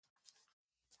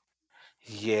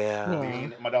 Yeah. Yeah,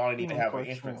 My daughter didn't even have an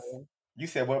entrance. unfortunately. You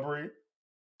said what, Bree?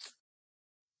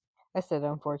 I said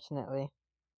unfortunately.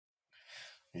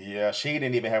 Yeah, she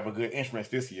didn't even have a good entrance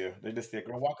this year. They just said,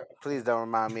 "Girl, walk out." Please don't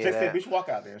remind me They of said, that. "Bitch, walk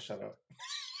out there and shut up."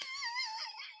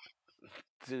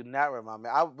 Do not remind me.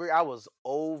 I was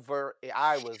over.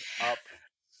 I was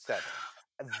upset.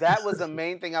 That was the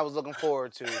main thing I was looking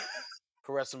forward to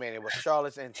for WrestleMania was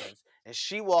Charlotte's entrance, and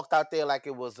she walked out there like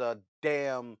it was a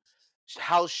damn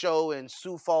house show in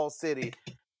Sioux Falls City,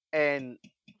 and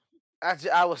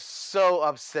I was so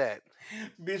upset.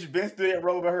 Bitch, Vince stood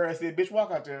right over her and said, "Bitch,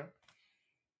 walk out there."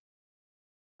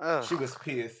 Ugh. She was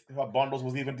pissed. Her bundles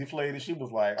was even deflated. She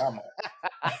was like,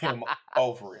 I'm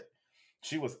over it.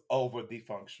 She was over the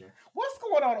function. What's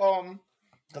going on?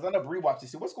 Because I never rewatched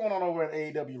this. What's going on over at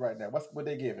AEW right now? What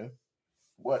they giving?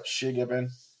 What she giving?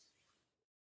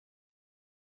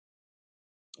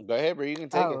 Go ahead, bro. You can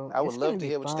take it. Oh, I would it's gonna love to be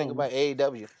hear what you think fun. about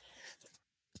AEW.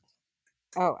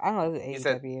 Oh, I love You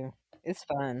said. AEW. It's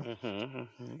fun.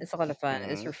 Mm-hmm, It's a lot of fun.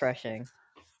 It's mm-hmm. refreshing.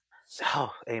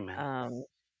 Oh, amen.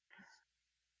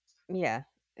 Yeah,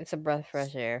 it's a breath of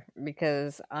fresh air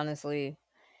because honestly,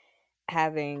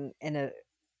 having an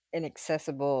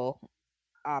accessible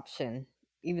option,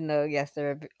 even though yes, there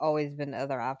have always been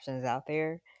other options out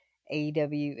there,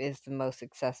 AEW is the most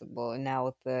accessible. And now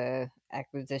with the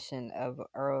acquisition of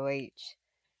ROH,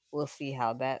 we'll see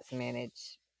how that's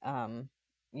managed.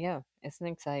 Yeah, it's an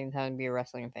exciting time to be a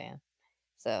wrestling fan.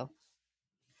 So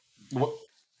What?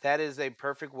 That is a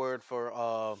perfect word for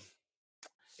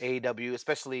AEW,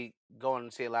 especially going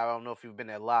to see it live. I don't know if you've been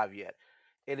there live yet.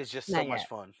 It is just so not much yet.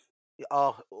 fun.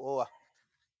 Oh,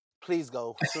 please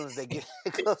go as soon as they get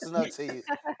close enough to you.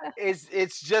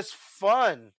 It's just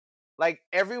fun. Like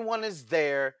everyone is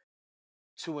there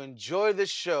to enjoy the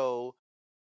show.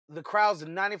 The crowds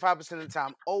 95% of the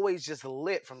time always just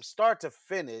lit from start to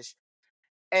finish.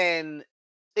 And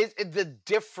the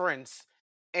difference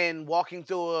in walking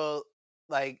through a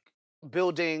like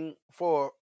building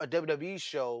for a WWE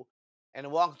show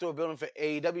and walking through a building for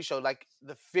AEW show, like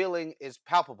the feeling is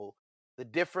palpable. The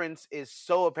difference is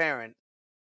so apparent,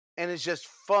 and it's just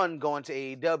fun going to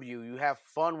AEW. You have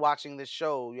fun watching the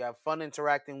show. You have fun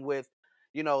interacting with,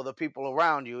 the people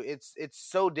around you. It's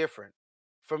so different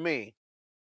for me,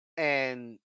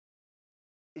 and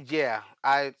yeah,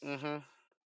 I'm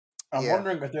yeah,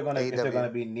 wondering if they're gonna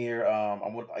AEW. be near.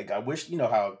 I wish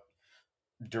how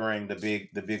during the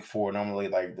big four normally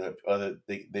like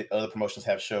the other promotions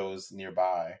have shows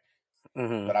nearby,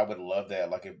 Mm-hmm. but I would love that.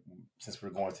 Like since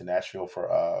we're going to Nashville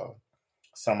for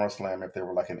SummerSlam, if there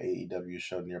were like an AEW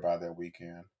show nearby that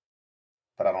weekend.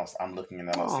 But I'm looking and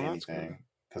I don't Oh, see that's good. anything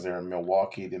because they're in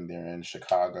Milwaukee, then they're in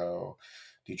Chicago,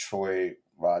 Detroit,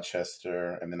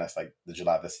 Rochester, and then that's like the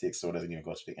July the 6th, so it doesn't even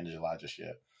go to the end of July just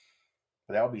yet.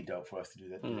 But that would be dope for us to do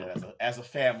that Mm. as a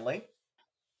family.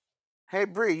 Hey,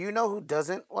 Bree, you know who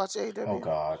doesn't watch Oh AEW?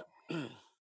 God.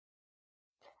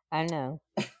 I know.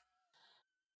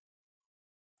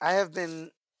 I have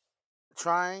been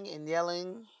trying and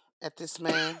yelling at this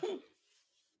man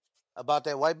about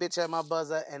that white bitch at my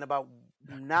buzzer and about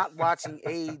not watching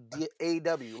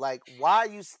AEW. Like, why are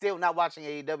you still not watching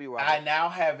AEW, Robert? I now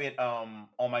have it on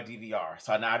my DVR,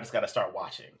 so now I just got to start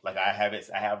watching. Like I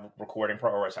have recording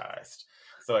prioritized,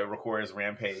 so it records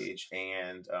Rampage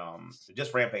and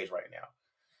just Rampage right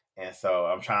now, and so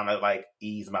I'm trying to like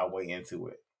ease my way into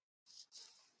it.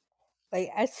 Like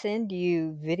I send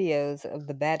you videos of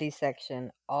the baddie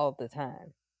section all the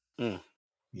time.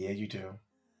 Yeah, you do.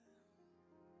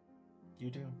 You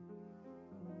do.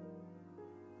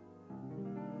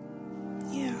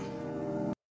 Yeah.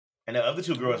 And the other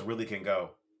two girls really can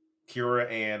go. Kira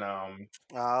and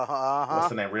what's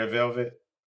the name? Red Velvet.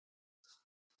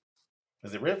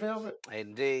 Is it Red Velvet?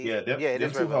 Indeed. Yeah, them, Yeah, it them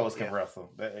is two Red hoes Velvet. can Yeah.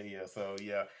 wrestle. Yeah, so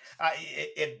yeah,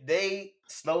 if they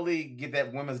slowly get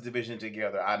that women's division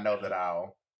together, I know that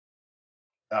I'll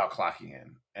clock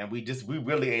in. And we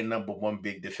really ain't number one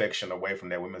big defection away from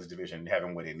that women's division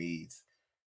having what it needs.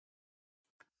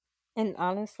 And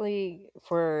honestly,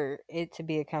 for it to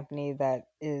be a company that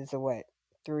is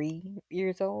 3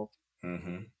 years old,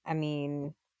 Mm-hmm. I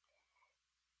mean,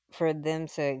 for them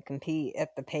to compete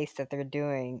at the pace that they're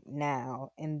doing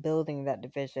now and building that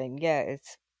division, yeah,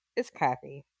 it's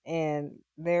crappy, and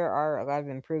there are a lot of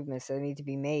improvements that need to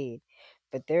be made,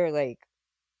 but they're like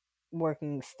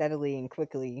working steadily and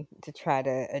quickly to try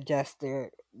to adjust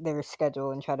their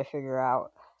schedule and try to figure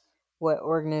out what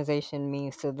organization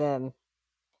means to them,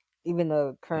 even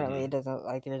though currently it doesn't look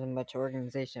like there's much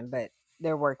organization, but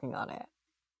they're working on it.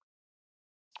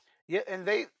 Yeah, and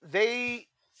they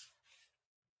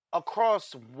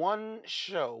across one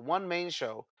main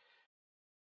show,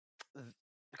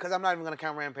 because I'm not even going to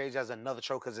count Rampage as another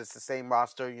show because it's the same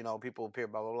roster, people appear,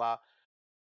 blah, blah, blah.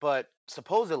 But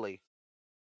supposedly,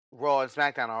 Raw and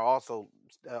SmackDown are also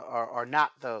are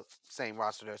not the same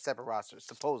roster. They're separate rosters,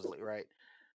 supposedly, right?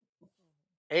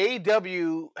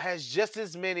 AEW has just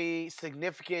as many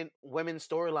significant women's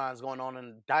storylines going on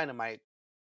in Dynamite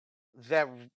that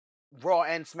Raw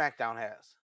and SmackDown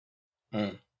has.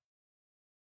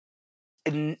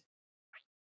 And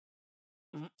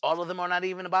all of them are not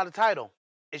even about a title.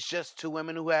 It's just two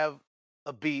women who have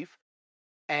a beef,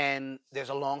 and there's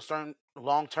a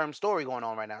long-term story going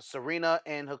on right now. Serena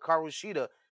and Hikaru Shida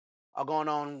are going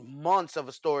on months of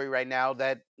a story right now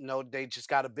that they just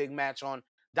got a big match on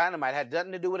Dynamite. It had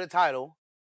nothing to do with a title.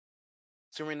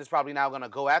 Serena's probably now going to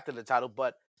go after the title,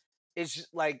 but it's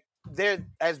just like they're,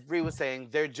 as Brie was saying,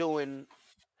 they're doing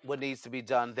what needs to be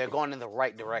done. They're going in the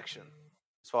right direction,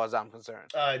 as far as I'm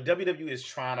concerned. WWE is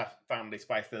trying to finally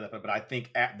spice that up, but I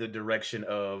think at the direction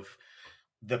of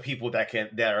the people that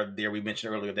are there, we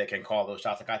mentioned earlier, that can call those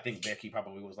shots. Like, I think Becky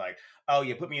probably was like, "Oh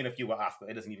yeah, put me in a feud with Asuka.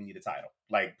 It doesn't even need a title.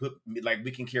 Like,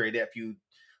 we can carry that feud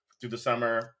through the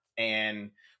summer and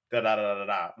da da da da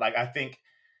da." Like, I think,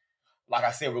 like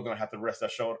I said, we're gonna have to rest our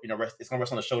shoulder. It's gonna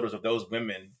rest on the shoulders of those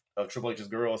women, of Triple H's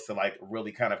girls, to like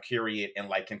really kind of carry it and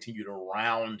like continue to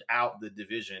round out the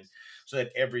division so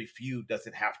that every feud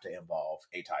doesn't have to involve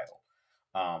a title,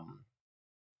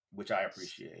 which I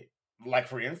appreciate. Like,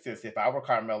 for instance, if I were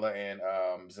Carmella and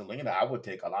Zelina, I would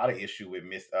take a lot of issue with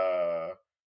Miss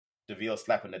DeVille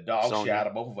slapping the dog shit out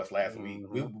of both of us last week.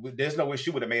 There's no way she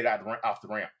would have made it off the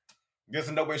ramp. There's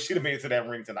no way she'd have made it to that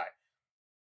ring tonight.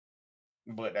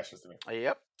 But that's just me.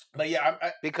 Yep. But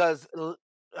yeah, because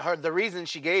the reason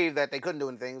she gave that they couldn't do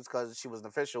anything is because she was an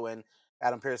official, and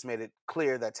Adam Pearce made it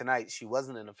clear that tonight she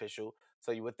wasn't an official.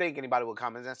 So you would think anybody with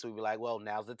common sense would be like, well,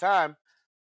 now's the time.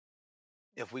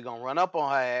 If we gonna run up on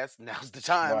her ass, now's the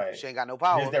time. Right. She ain't got no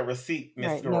power. Here's that receipt, Miss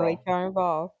Right, Girl. no HR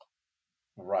involved.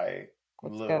 Right.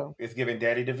 Let's Look, go. it's giving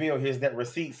Daddy DeVille. Here's that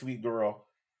receipt, sweet girl.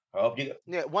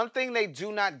 Yeah, one thing they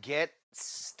do not get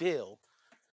still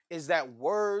is that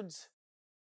words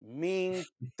mean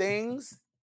things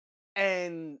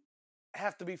and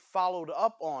have to be followed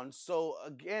up on. So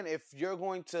again, if you're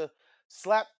going to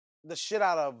slap the shit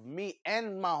out of me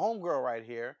and my homegirl right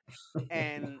here,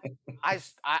 and I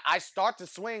start to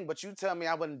swing, but you tell me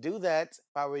I wouldn't do that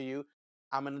if I were you.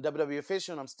 I'm a WWE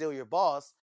official and I'm still your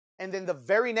boss. And then the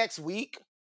very next week,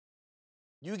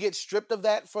 you get stripped of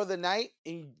that for the night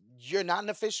and you're not an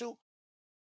official.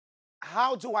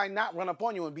 How do I not run up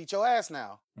on you and beat your ass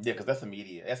now? Yeah, because that's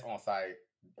immediate. That's on site.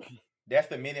 That's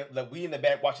the minute. Like, we in the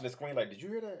back watching the screen. Like, did you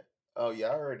hear that? Oh yeah,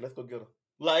 I heard. Let's go get him.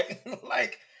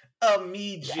 Like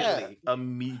immediately. Yeah.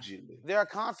 Immediately. There are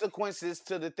consequences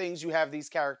to the things you have these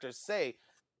characters say,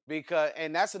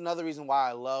 and that's another reason why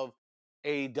I love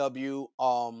AEW.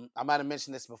 I might have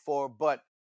mentioned this before, but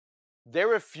they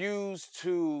refuse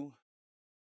to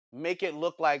make it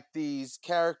look like these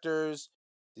characters,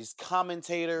 these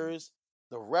commentators,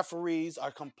 the referees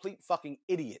are complete fucking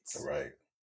idiots. Right.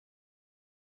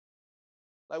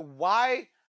 Like, why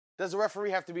does the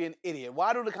referee have to be an idiot?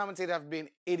 Why do the commentator have to be an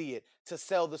idiot to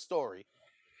sell the story?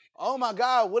 Oh my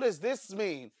God, what does this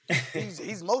mean?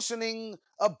 He's motioning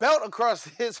a belt across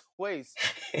his waist.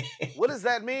 What does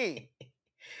that mean?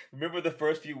 Remember the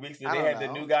first few weeks that they had the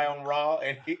new guy on Raw,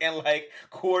 and Like,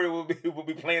 Corey will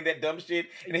be playing that dumb shit,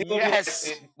 and he will be like,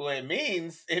 it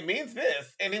means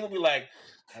this, and he will be like,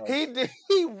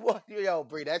 yo,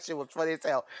 Bree, that shit was funny as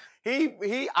hell.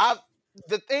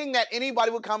 The thing that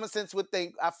anybody with common sense would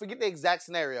think, I forget the exact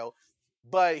scenario,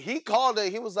 but he called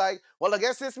it. He was like, well, I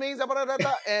guess this means blah, blah, blah,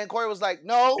 blah. And Corey was like,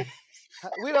 no,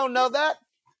 we don't know that.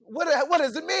 What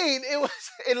does it mean?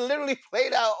 It literally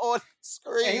played out on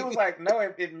screen. And he was like, no,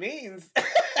 it means. He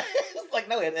was like,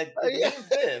 no, it means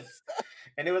this.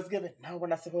 And it was given, no, we're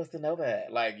not supposed to know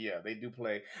that. Like, yeah, they do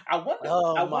play. I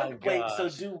wonder, wait, so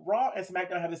do Raw and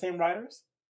SmackDown have the same writers?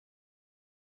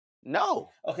 No.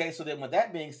 Okay, so then with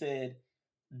that being said,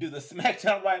 do the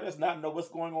SmackDown writers not know what's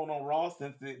going on Raw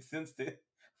since the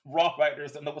Raw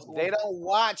writers don't know what's going on? They don't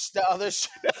watch the other shows.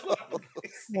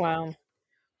 Wow.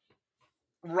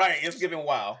 Right, it's giving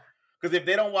wow. Because if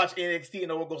they don't watch NXT and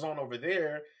know what goes on over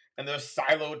there, and they're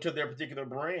siloed to their particular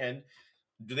brand,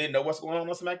 do they know what's going on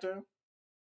SmackDown?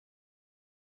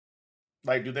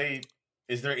 Like, do they?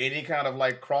 Is there any kind of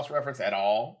like cross reference at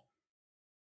all?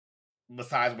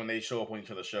 Besides when they show up on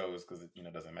each other's shows, because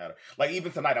it doesn't matter. Like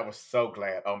even tonight, I was so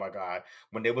glad. Oh my god,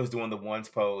 when they was doing the ones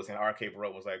pose and RK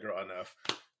Bro was like, "Girl, enough."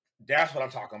 That's what I'm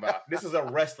talking about. This is a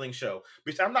wrestling show,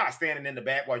 bitch. I'm not standing in the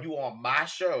back while you on my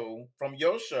show from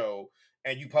your show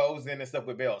and you posing and stuff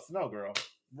with belts. No, girl,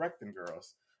 wreck them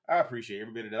girls. I appreciate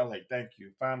every bit of that. I was like, thank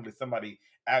you. Finally, somebody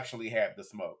actually had the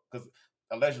smoke because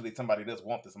allegedly somebody does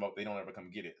want the smoke. They don't ever come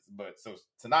get it. But so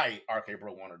tonight, RK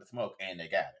Bro wanted the smoke and they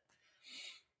got it.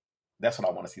 That's what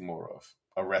I want to see more of.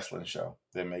 A wrestling show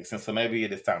that makes sense. So maybe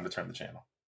it is time to turn the channel.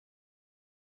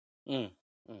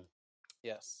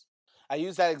 Yes. I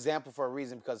use that example for a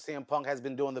reason because CM Punk has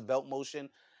been doing the belt motion,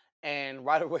 and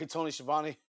right away Tony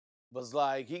Schiavone was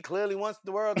like, he clearly wants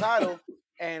the world title,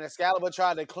 and Excalibur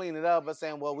tried to clean it up by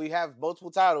saying, well, we have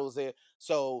multiple titles here,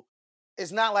 so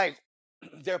it's not like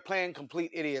they're playing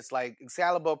complete idiots. Like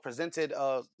Excalibur presented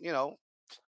a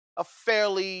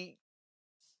fairly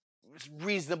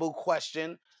reasonable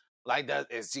question, like that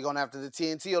is he going after the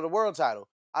TNT or the world title?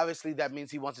 Obviously, that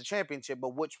means he wants a championship,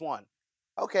 but which one?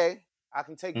 Okay, I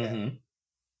can take that.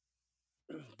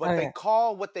 But they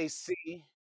call what they see,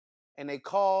 and they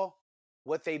call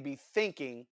what they be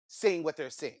thinking, seeing what they're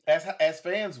seeing. As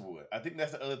fans would. I think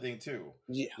that's the other thing too.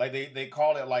 Yeah. Like they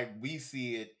call it like we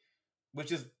see it,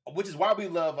 which is why we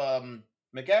love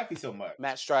McAfee so much.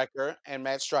 Matt Striker.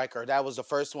 That was the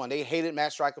first one. They hated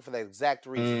Matt Striker for that exact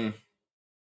reason.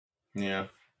 Yeah,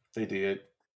 they did.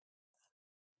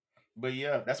 But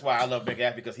yeah, that's why I love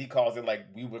McAfee because he calls it like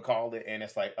we would call it, and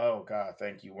it's like, oh God,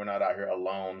 thank you. We're not out here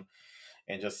alone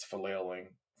and just flailing.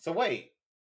 So wait,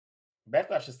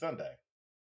 Backlash is Sunday.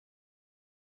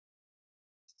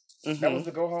 That was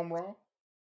the Go Home Raw?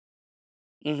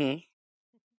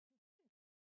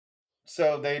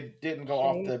 So they didn't go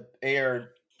off the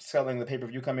air selling the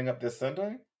pay-per-view coming up this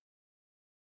Sunday?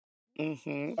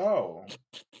 Oh.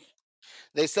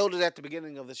 They sold it at the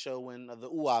beginning of the show when the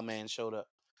Ooh Man showed up.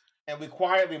 And we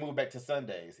quietly moved back to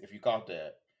Sundays, if you caught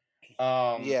that.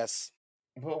 Yes.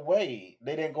 But wait,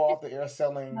 they didn't go off the air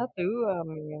selling... Not the Ooh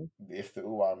Man. It's the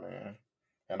Ooh Man.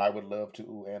 And I would love to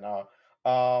ooh and ah.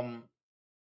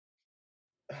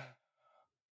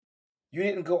 You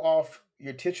didn't go off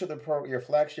your your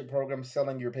flagship program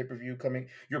selling your pay-per-view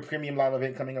your premium live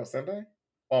event coming up Sunday?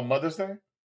 On Mother's Day?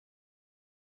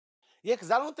 Yeah,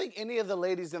 because I don't think any of the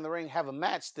ladies in the ring have a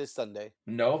match this Sunday.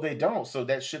 No, they don't. So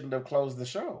that shouldn't have closed the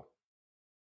show.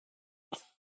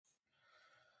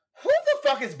 Who the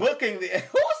fuck is booking the...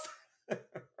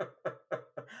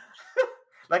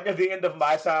 Like at the end of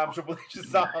My Time, Triple H's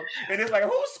song. And it's like,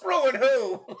 who's screwing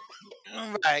who?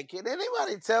 Right. Can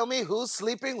anybody tell me who's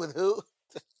sleeping with who?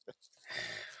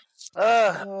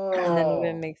 None of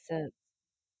it makes sense.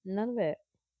 None of it.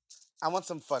 I want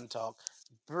some fun talk.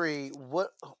 Bree,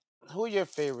 who are your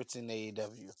favorites in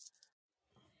AEW?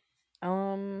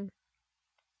 I'm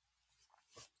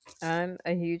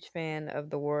a huge fan of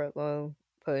the Wardlow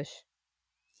push.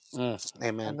 Amen.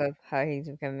 I love how he's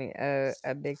becoming a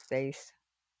big face.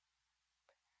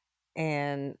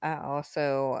 And I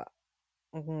also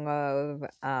love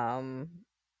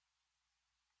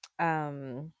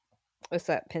what's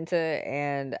that, Penta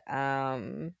and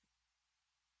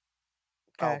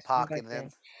Pac and them.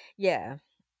 Yeah.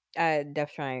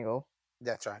 Death Triangle.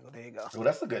 Death Triangle, there you go. Well,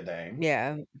 that's a good name.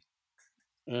 Yeah.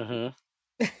 I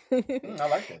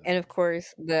like that. And of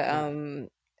course the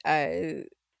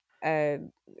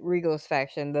Regal's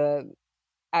faction,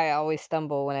 I always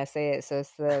stumble when I say it, so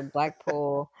it's the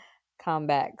Blackpool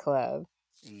Combat Club.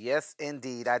 Yes,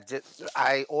 indeed.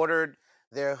 I ordered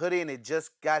their hoodie and it just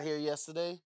got here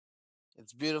yesterday.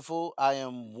 It's beautiful. I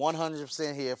am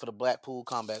 100% here for the Blackpool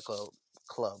Combat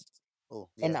Club. Oh,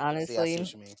 yeah. And honestly, I see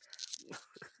what you mean.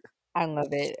 I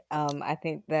love it. I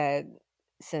think that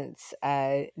since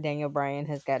Daniel Bryan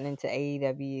has gotten into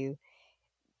AEW,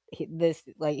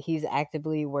 he's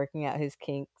actively working out his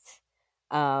kinks.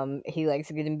 He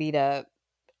likes getting beat up.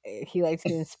 He likes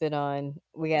getting spit on.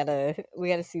 We gotta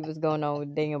see what's going on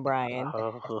with Daniel Bryan.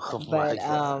 Oh, but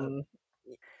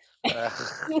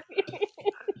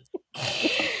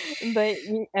but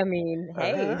I mean,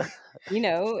 hey,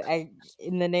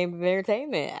 in the name of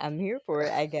entertainment, I'm here for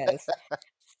it, I guess.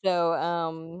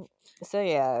 So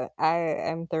yeah,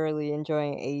 I'm thoroughly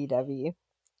enjoying AEW.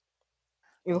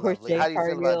 Of course, Lovely. How do you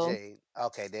feel about Jade?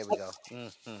 Okay, there we go.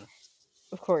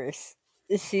 Of course,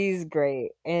 she's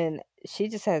great, and she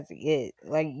just has it.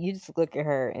 Like, you just look at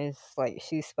her, and it's like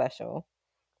she's special.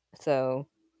 So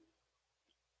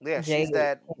yeah, she's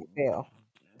that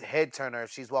head turner.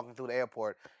 If she's walking through the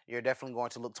airport, you're definitely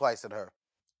going to look twice at her.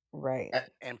 Right.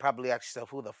 and probably ask yourself,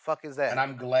 who the fuck is that? And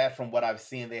I'm glad from what I've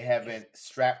seen, they haven't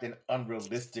strapped an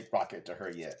unrealistic rocket to her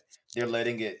yet. They're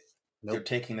letting it. They're Nope.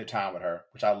 taking their time with her,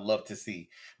 which I love to see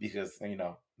because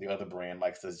the other brand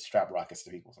likes to strap rockets to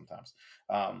people sometimes.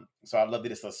 So I love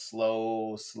that it's a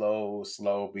slow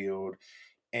build,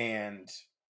 and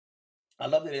I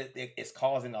love that it's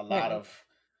causing a lot of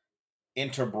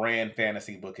interbrand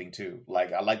fantasy booking too.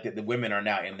 Like I like that the women are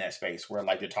now in that space where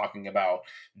like they're talking about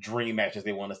dream matches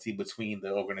they want to see between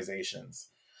the organizations.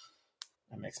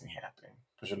 That makes me happy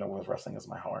because women's wrestling is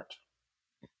my heart.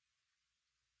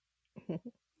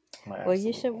 Well,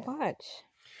 you should watch.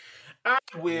 I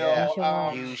Yeah,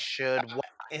 will. you should.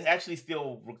 It's actually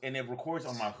still, and it records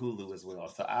on my Hulu as well.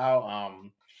 So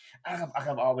I'll I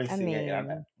have always seen it,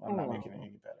 and I'm not making it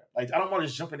any better. Like I don't want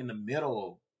to jump in the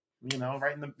middle,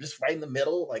 right in the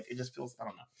middle. Like it just feels, I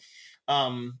don't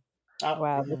know.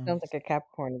 Wow, this sounds like a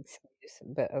Capricorn excuse,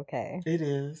 but okay. It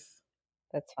is.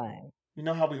 That's fine. You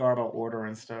know how we are about order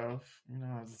and stuff.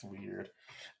 It's just weird.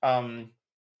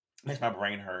 Makes my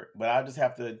brain hurt, but I just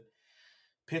have to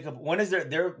pick up. When is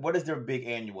what is their big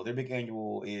annual? Their big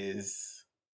annual is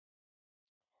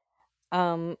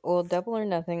well, Double or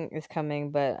Nothing is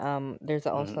coming, but there's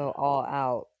also All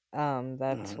Out.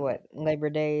 That's what, Labor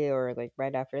Day or like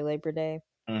right after Labor Day.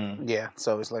 Yeah,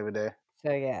 so it's Labor Day.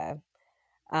 So yeah.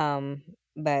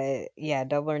 But yeah,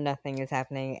 Double or Nothing is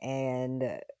happening,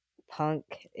 and Punk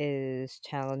is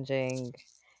challenging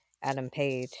Adam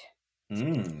Page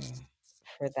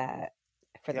for that.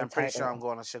 I'm pretty sure I'm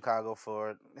going to Chicago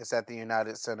for it. It's at the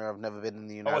United Center. I've never been in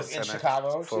the United Center. In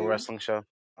Chicago for a wrestling show.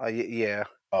 Yeah.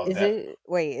 Oh,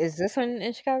 wait, is this one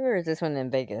in Chicago or is this one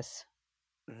in Vegas?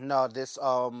 No, this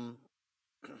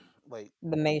wait.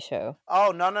 The May show.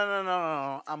 Oh, no.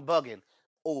 I'm bugging.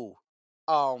 Oh.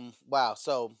 Wow.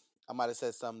 So I might have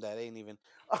said something that ain't even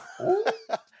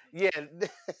yeah.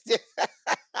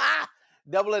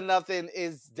 Double or Nothing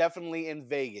is definitely in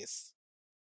Vegas.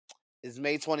 It's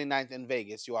May 29th in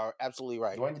Vegas. You are absolutely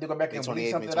right. Do I need to go back and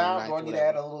bleep something out? Do I need to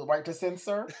add a little right to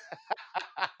censor?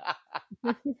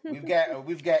 We've got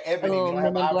Ebony. We don't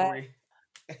have Ivory.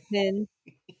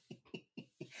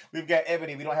 We've got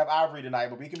Ebony. We don't have Ivory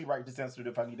tonight, but we can be right to censor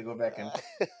if I need to go back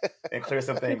and clear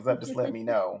some things up. Just let me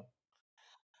know.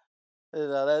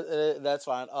 No, that's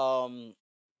fine.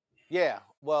 Yeah.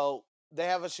 Well, they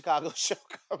have a Chicago show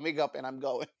coming up, and I'm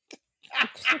going.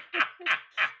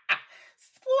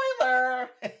 Spoiler.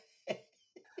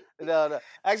 No.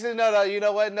 Actually, no. You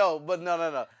know what? No.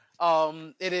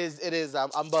 It is. I'm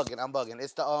bugging.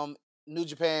 It's the New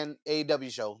Japan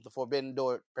AEW show, the Forbidden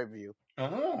Door pay-per-view.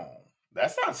 Oh,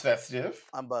 that sounds festive.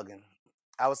 I'm bugging.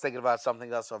 I was thinking about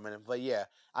something else for a minute, but yeah,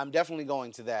 I'm definitely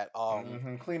going to that.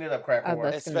 Clean it up, crap.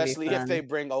 Especially if they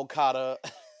bring Okada.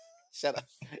 Shut up.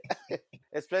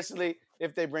 Especially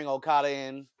if they bring Okada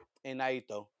in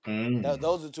Naito.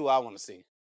 Those are two I want to see.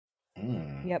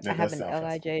 Yep, I have an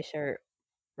LIJ shirt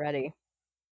ready.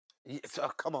 So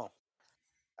come on,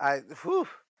 I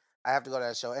have to go to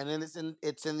that show, and then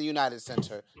it's in the United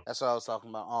Center. That's what I was talking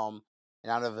about.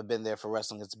 And I've never been there for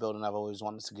wrestling. It's a building I've always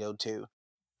wanted to go to.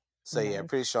 So yeah,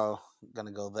 pretty sure I'm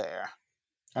gonna go there.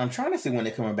 I'm trying to see when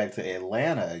they're coming back to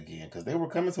Atlanta again, because they were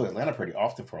coming to Atlanta pretty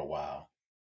often for a while.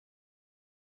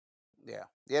 Yeah.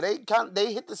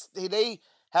 They hit they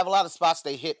have a lot of spots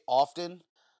they hit often,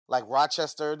 like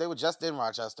Rochester. They were just in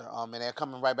Rochester, and they're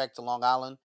coming right back to Long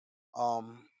Island,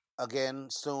 again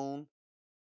soon.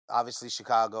 Obviously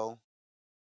Chicago,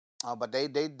 but they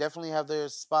definitely have their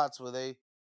spots where they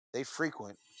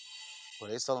frequent,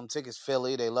 where they sell them tickets.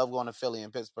 Philly, they love going to Philly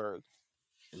and Pittsburgh,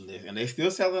 and they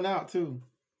still selling out too.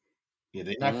 Yeah,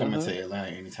 they're not coming to Atlanta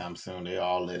anytime soon.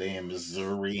 They in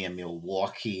Missouri and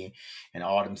Milwaukee and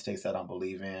all them states I don't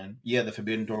believe in. Yeah, the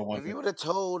Forbidden Door one. If you would have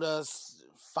told us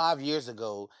 5 years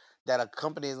ago that a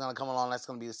company is going to come along that's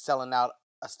going to be selling out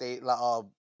a state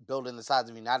building the size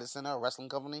of United Center, a wrestling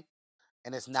company,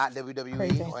 and it's not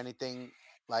WWE or anything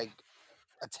like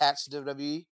attached to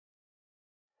WWE,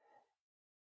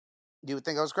 you would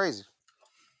think I was crazy.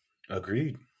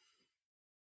 Agreed.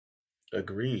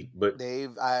 But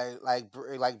Dave, I like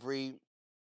Bree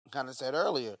kind of said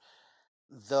earlier,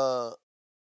 the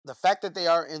fact that they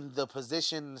are in the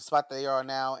position, the spot they are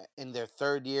now in their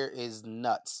third year is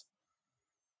nuts.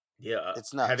 Yeah,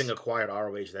 it's nuts. Having acquired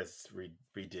ROH, that's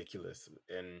ridiculous.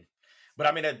 But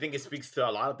I mean, I think it speaks to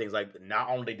a lot of things. Like, not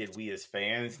only did we as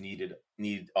fans need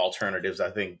alternatives,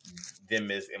 I think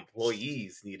them as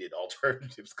employees needed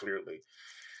alternatives clearly.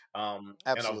 And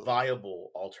a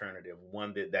viable alternative,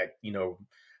 one that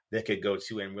they could go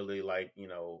to and really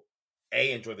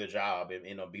enjoy their job and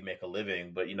make a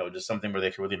living, but just something where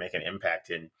they can really make an impact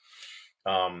and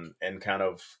kind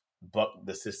of buck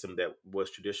the system that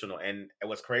was traditional. And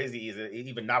what's crazy is that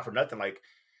even not for nothing, like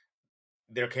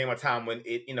there came a time when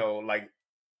it, like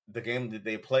the game that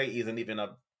they play isn't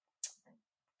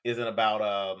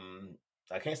about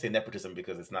I can't say nepotism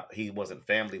because it's not, he wasn't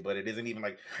family, but it isn't even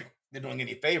like they're doing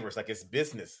any favors. Like it's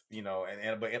business,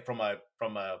 but from a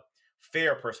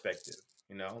fair perspective,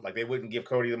 like they wouldn't give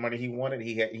Cody the money he wanted.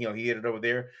 He had, he had it over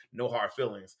there, no hard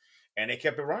feelings, and they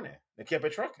kept it running. They kept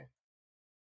it trucking.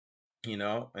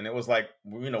 And it was like,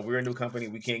 we're a new company.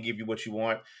 We can't give you what you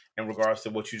want in regards to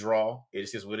what you draw.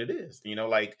 It's just what it is,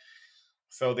 like,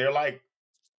 so they're like,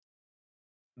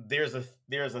 there's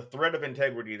a thread of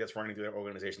integrity that's running through their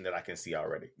organization that I can see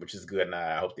already, which is good, and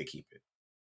I hope they keep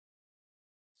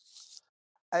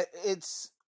it.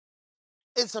 It's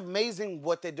amazing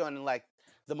what they're doing, like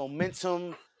the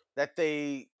momentum that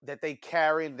they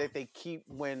carry and that they keep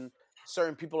when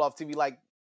certain people off TV, like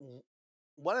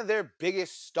one of their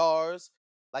biggest stars,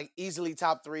 like easily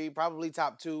top 3, probably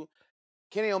top 2,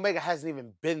 Kenny Omega hasn't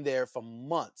even been there for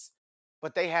months,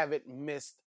 but they haven't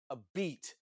missed a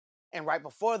beat. And right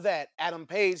before that, Adam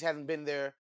Page hadn't been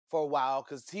there for a while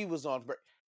because he was on break.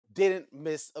 Didn't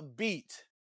miss a beat.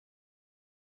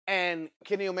 And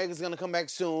Kenny Omega's going to come back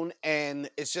soon, and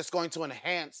it's just going to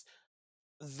enhance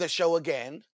the show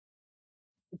again.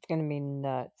 It's going to be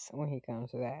nuts when he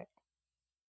comes back.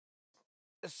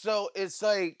 So it's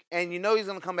like, and he's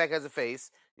going to come back as a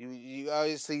face. You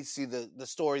obviously see the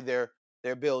story they're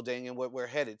building and what we're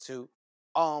headed to.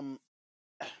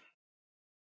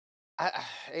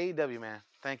 AEW, man,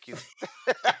 thank you.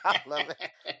 I love it.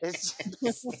 It's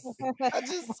just,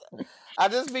 I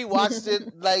just be watching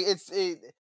it, like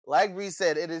like Bree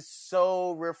said, it is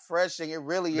so refreshing. It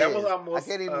really That is. was almost, I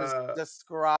can't even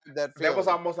describe that feeling. That was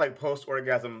almost like post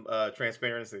orgasm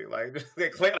transparency, like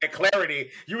like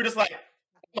clarity. You were just like, oh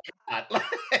my God,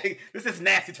 like, this is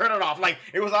nasty. Turn it off. Like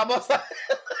it was almost like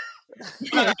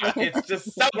it's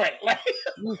just so great. Like,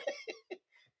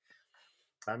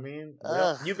 I mean,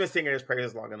 well, you've been singing his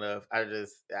praises long enough. I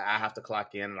have to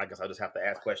clock in, and I guess I'll just have to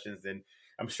ask questions. And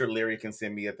I'm sure Larry can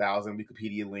send me 1,000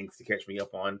 Wikipedia links to catch me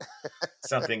up on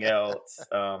something else.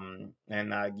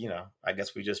 And I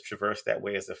guess we just traverse that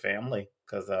way as a family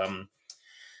because,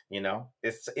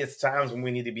 it's times when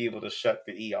we need to be able to shut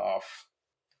the E off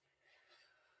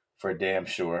for damn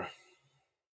sure.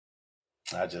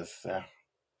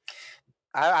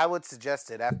 I would suggest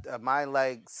it after my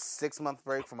 6-month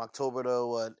break from October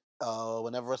to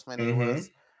whenever WrestleMania was,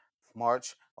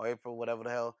 March or April, whatever the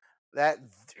hell. That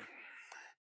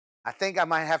I think I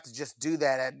might have to just do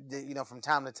that from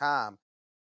time to time,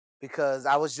 because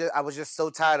I was just so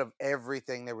tired of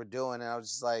everything they were doing, and I was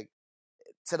just like,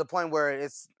 to the point where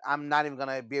I'm not even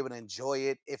gonna be able to enjoy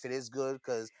it if it is good,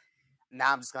 because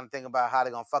now I'm just gonna think about how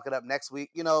they're gonna fuck it up next week.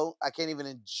 I can't even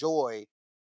enjoy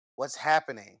what's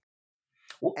happening.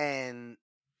 And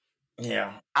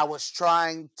yeah, I was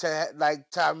trying to I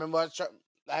remember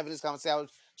having this conversation. I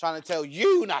was trying to tell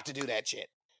you not to do that shit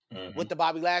with the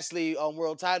Bobby Lashley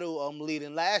world title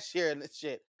leading last year and this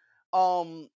shit.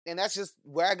 And that's just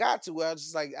where I got to, where I was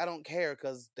just like, I don't care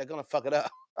because they're gonna fuck it up.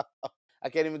 I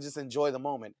can't even just enjoy the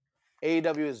moment.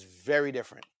 AEW is very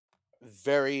different,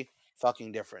 very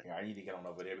fucking different. Yeah, I need to get on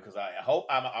over there because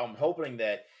I'm hoping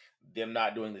that them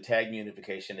not doing the tag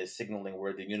unification is signaling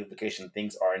where the unification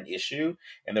things are an issue,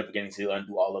 and they're beginning to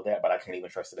undo all of that. But I can't even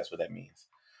trust that that's what that means.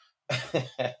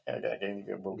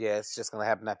 Yeah, it's just gonna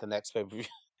happen at the next pay per view.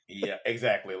 Yeah,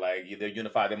 exactly. Like either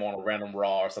unify them on a random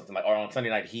Raw or something or on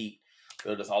Sunday Night Heat.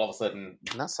 They'll just all of a sudden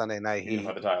not Sunday Night Heat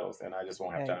unify the titles, and I just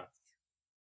won't have time.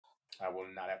 I will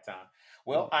not have time.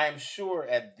 Well, I am sure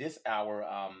at this hour,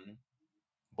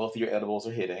 both of your edibles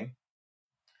are hitting.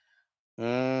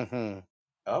 Mm-hmm.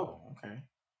 Oh, okay.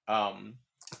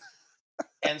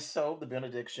 And so the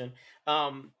benediction.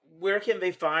 Where can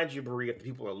they find you, Brie, if the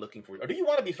people are looking for you? Or do you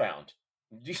want to be found?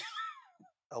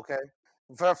 Okay.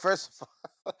 First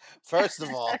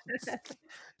of all,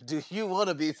 do you want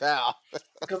to be found?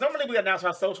 Because normally we announce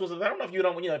our socials. I don't know if you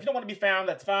don't. If you don't want to be found,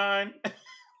 that's fine.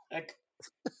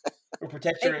 Or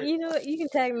protect your. You know what? You can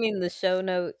tag me in the show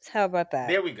notes. How about that?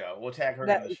 There we go. We'll tag her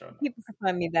in the show notes. People can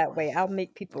find me that way. I'll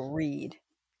make people read.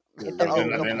 They're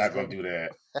not going to do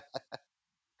that.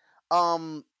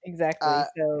 Exactly.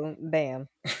 So, bam.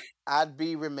 I'd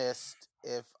be remiss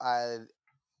if I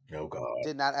God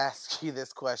did not ask you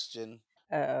this question.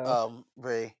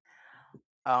 Ray.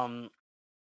 And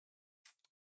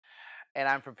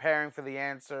I'm preparing for the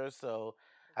answer, so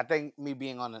I think me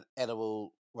being on an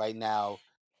edible right now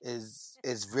is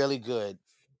really good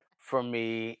for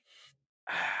me.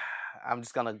 I'm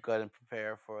just gonna go ahead and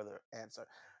prepare for the answer.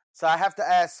 So I have to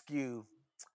ask you,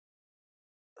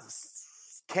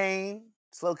 Kane,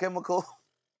 Slow Chemical,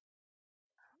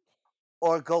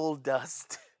 or Gold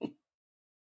Dust?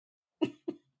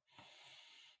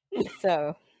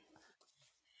 So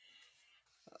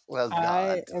Well, I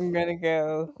God. am gonna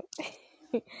go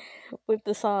with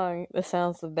the song that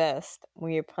sounds the best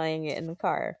when you're playing it in the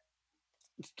car,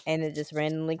 and it just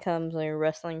randomly comes on your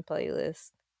wrestling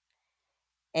playlist,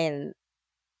 and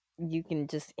you can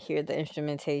just hear the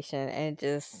instrumentation, and it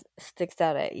just sticks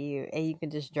out at you, and you can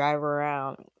just drive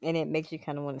around, and it makes you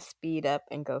kind of want to speed up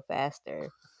and go faster.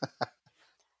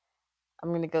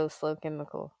 I'm gonna go Slow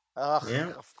Chemical. Ugh, Yeah.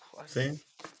 of course. See?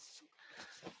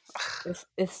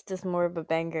 It's just more of a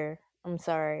banger. I'm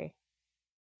sorry.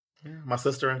 Yeah. My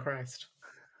sister in Christ.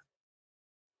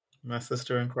 My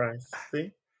sister in Christ.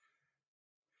 See?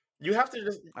 You have to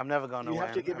just I'm never going to you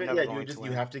have to win. give I'm it. never Yeah, going to you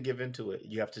win. have to give into it.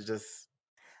 You have to just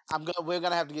We're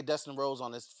gonna have to get Dustin Rose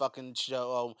on this fucking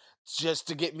show just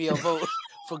to get me a vote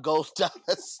for Gold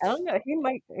Dust. I don't know.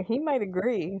 He might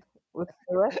agree with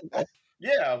the rest of us.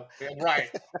 yeah, right.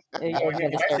 Yeah, Oh you yeah, gotta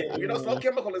my start team. You know, Slow eating.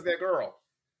 Chemical is that girl.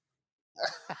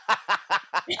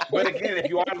 But again, if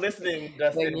you are listening,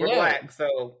 But Dustin, you we're know, black,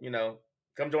 so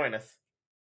come join us.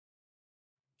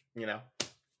 You know,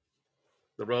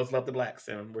 the Rose love the blacks,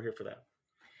 and we're here for that.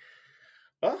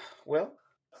 Oh well.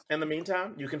 In the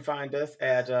meantime, you can find us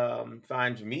at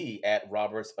find me at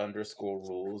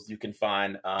Roberts_rules. You can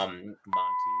find Monty on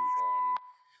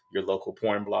your local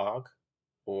porn blog,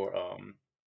 or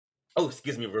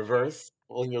excuse me, Reverse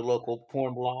on your local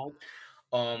porn blog,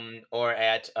 or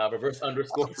at reverse_.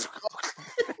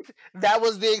 That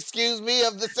was the excuse me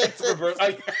of the reverse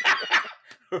sentence.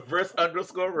 reverse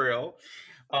 _ real,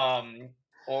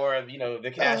 or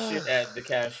the cash shit at the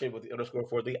cash shit with the underscore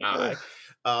for the I.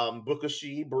 Booker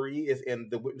She Bree is in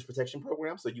the witness protection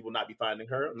program, so you will not be finding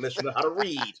her unless you know how to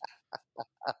read.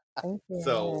 thank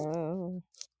So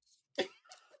you.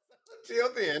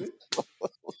 till then,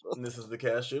 this is the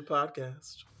Cash Shit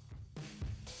Podcast.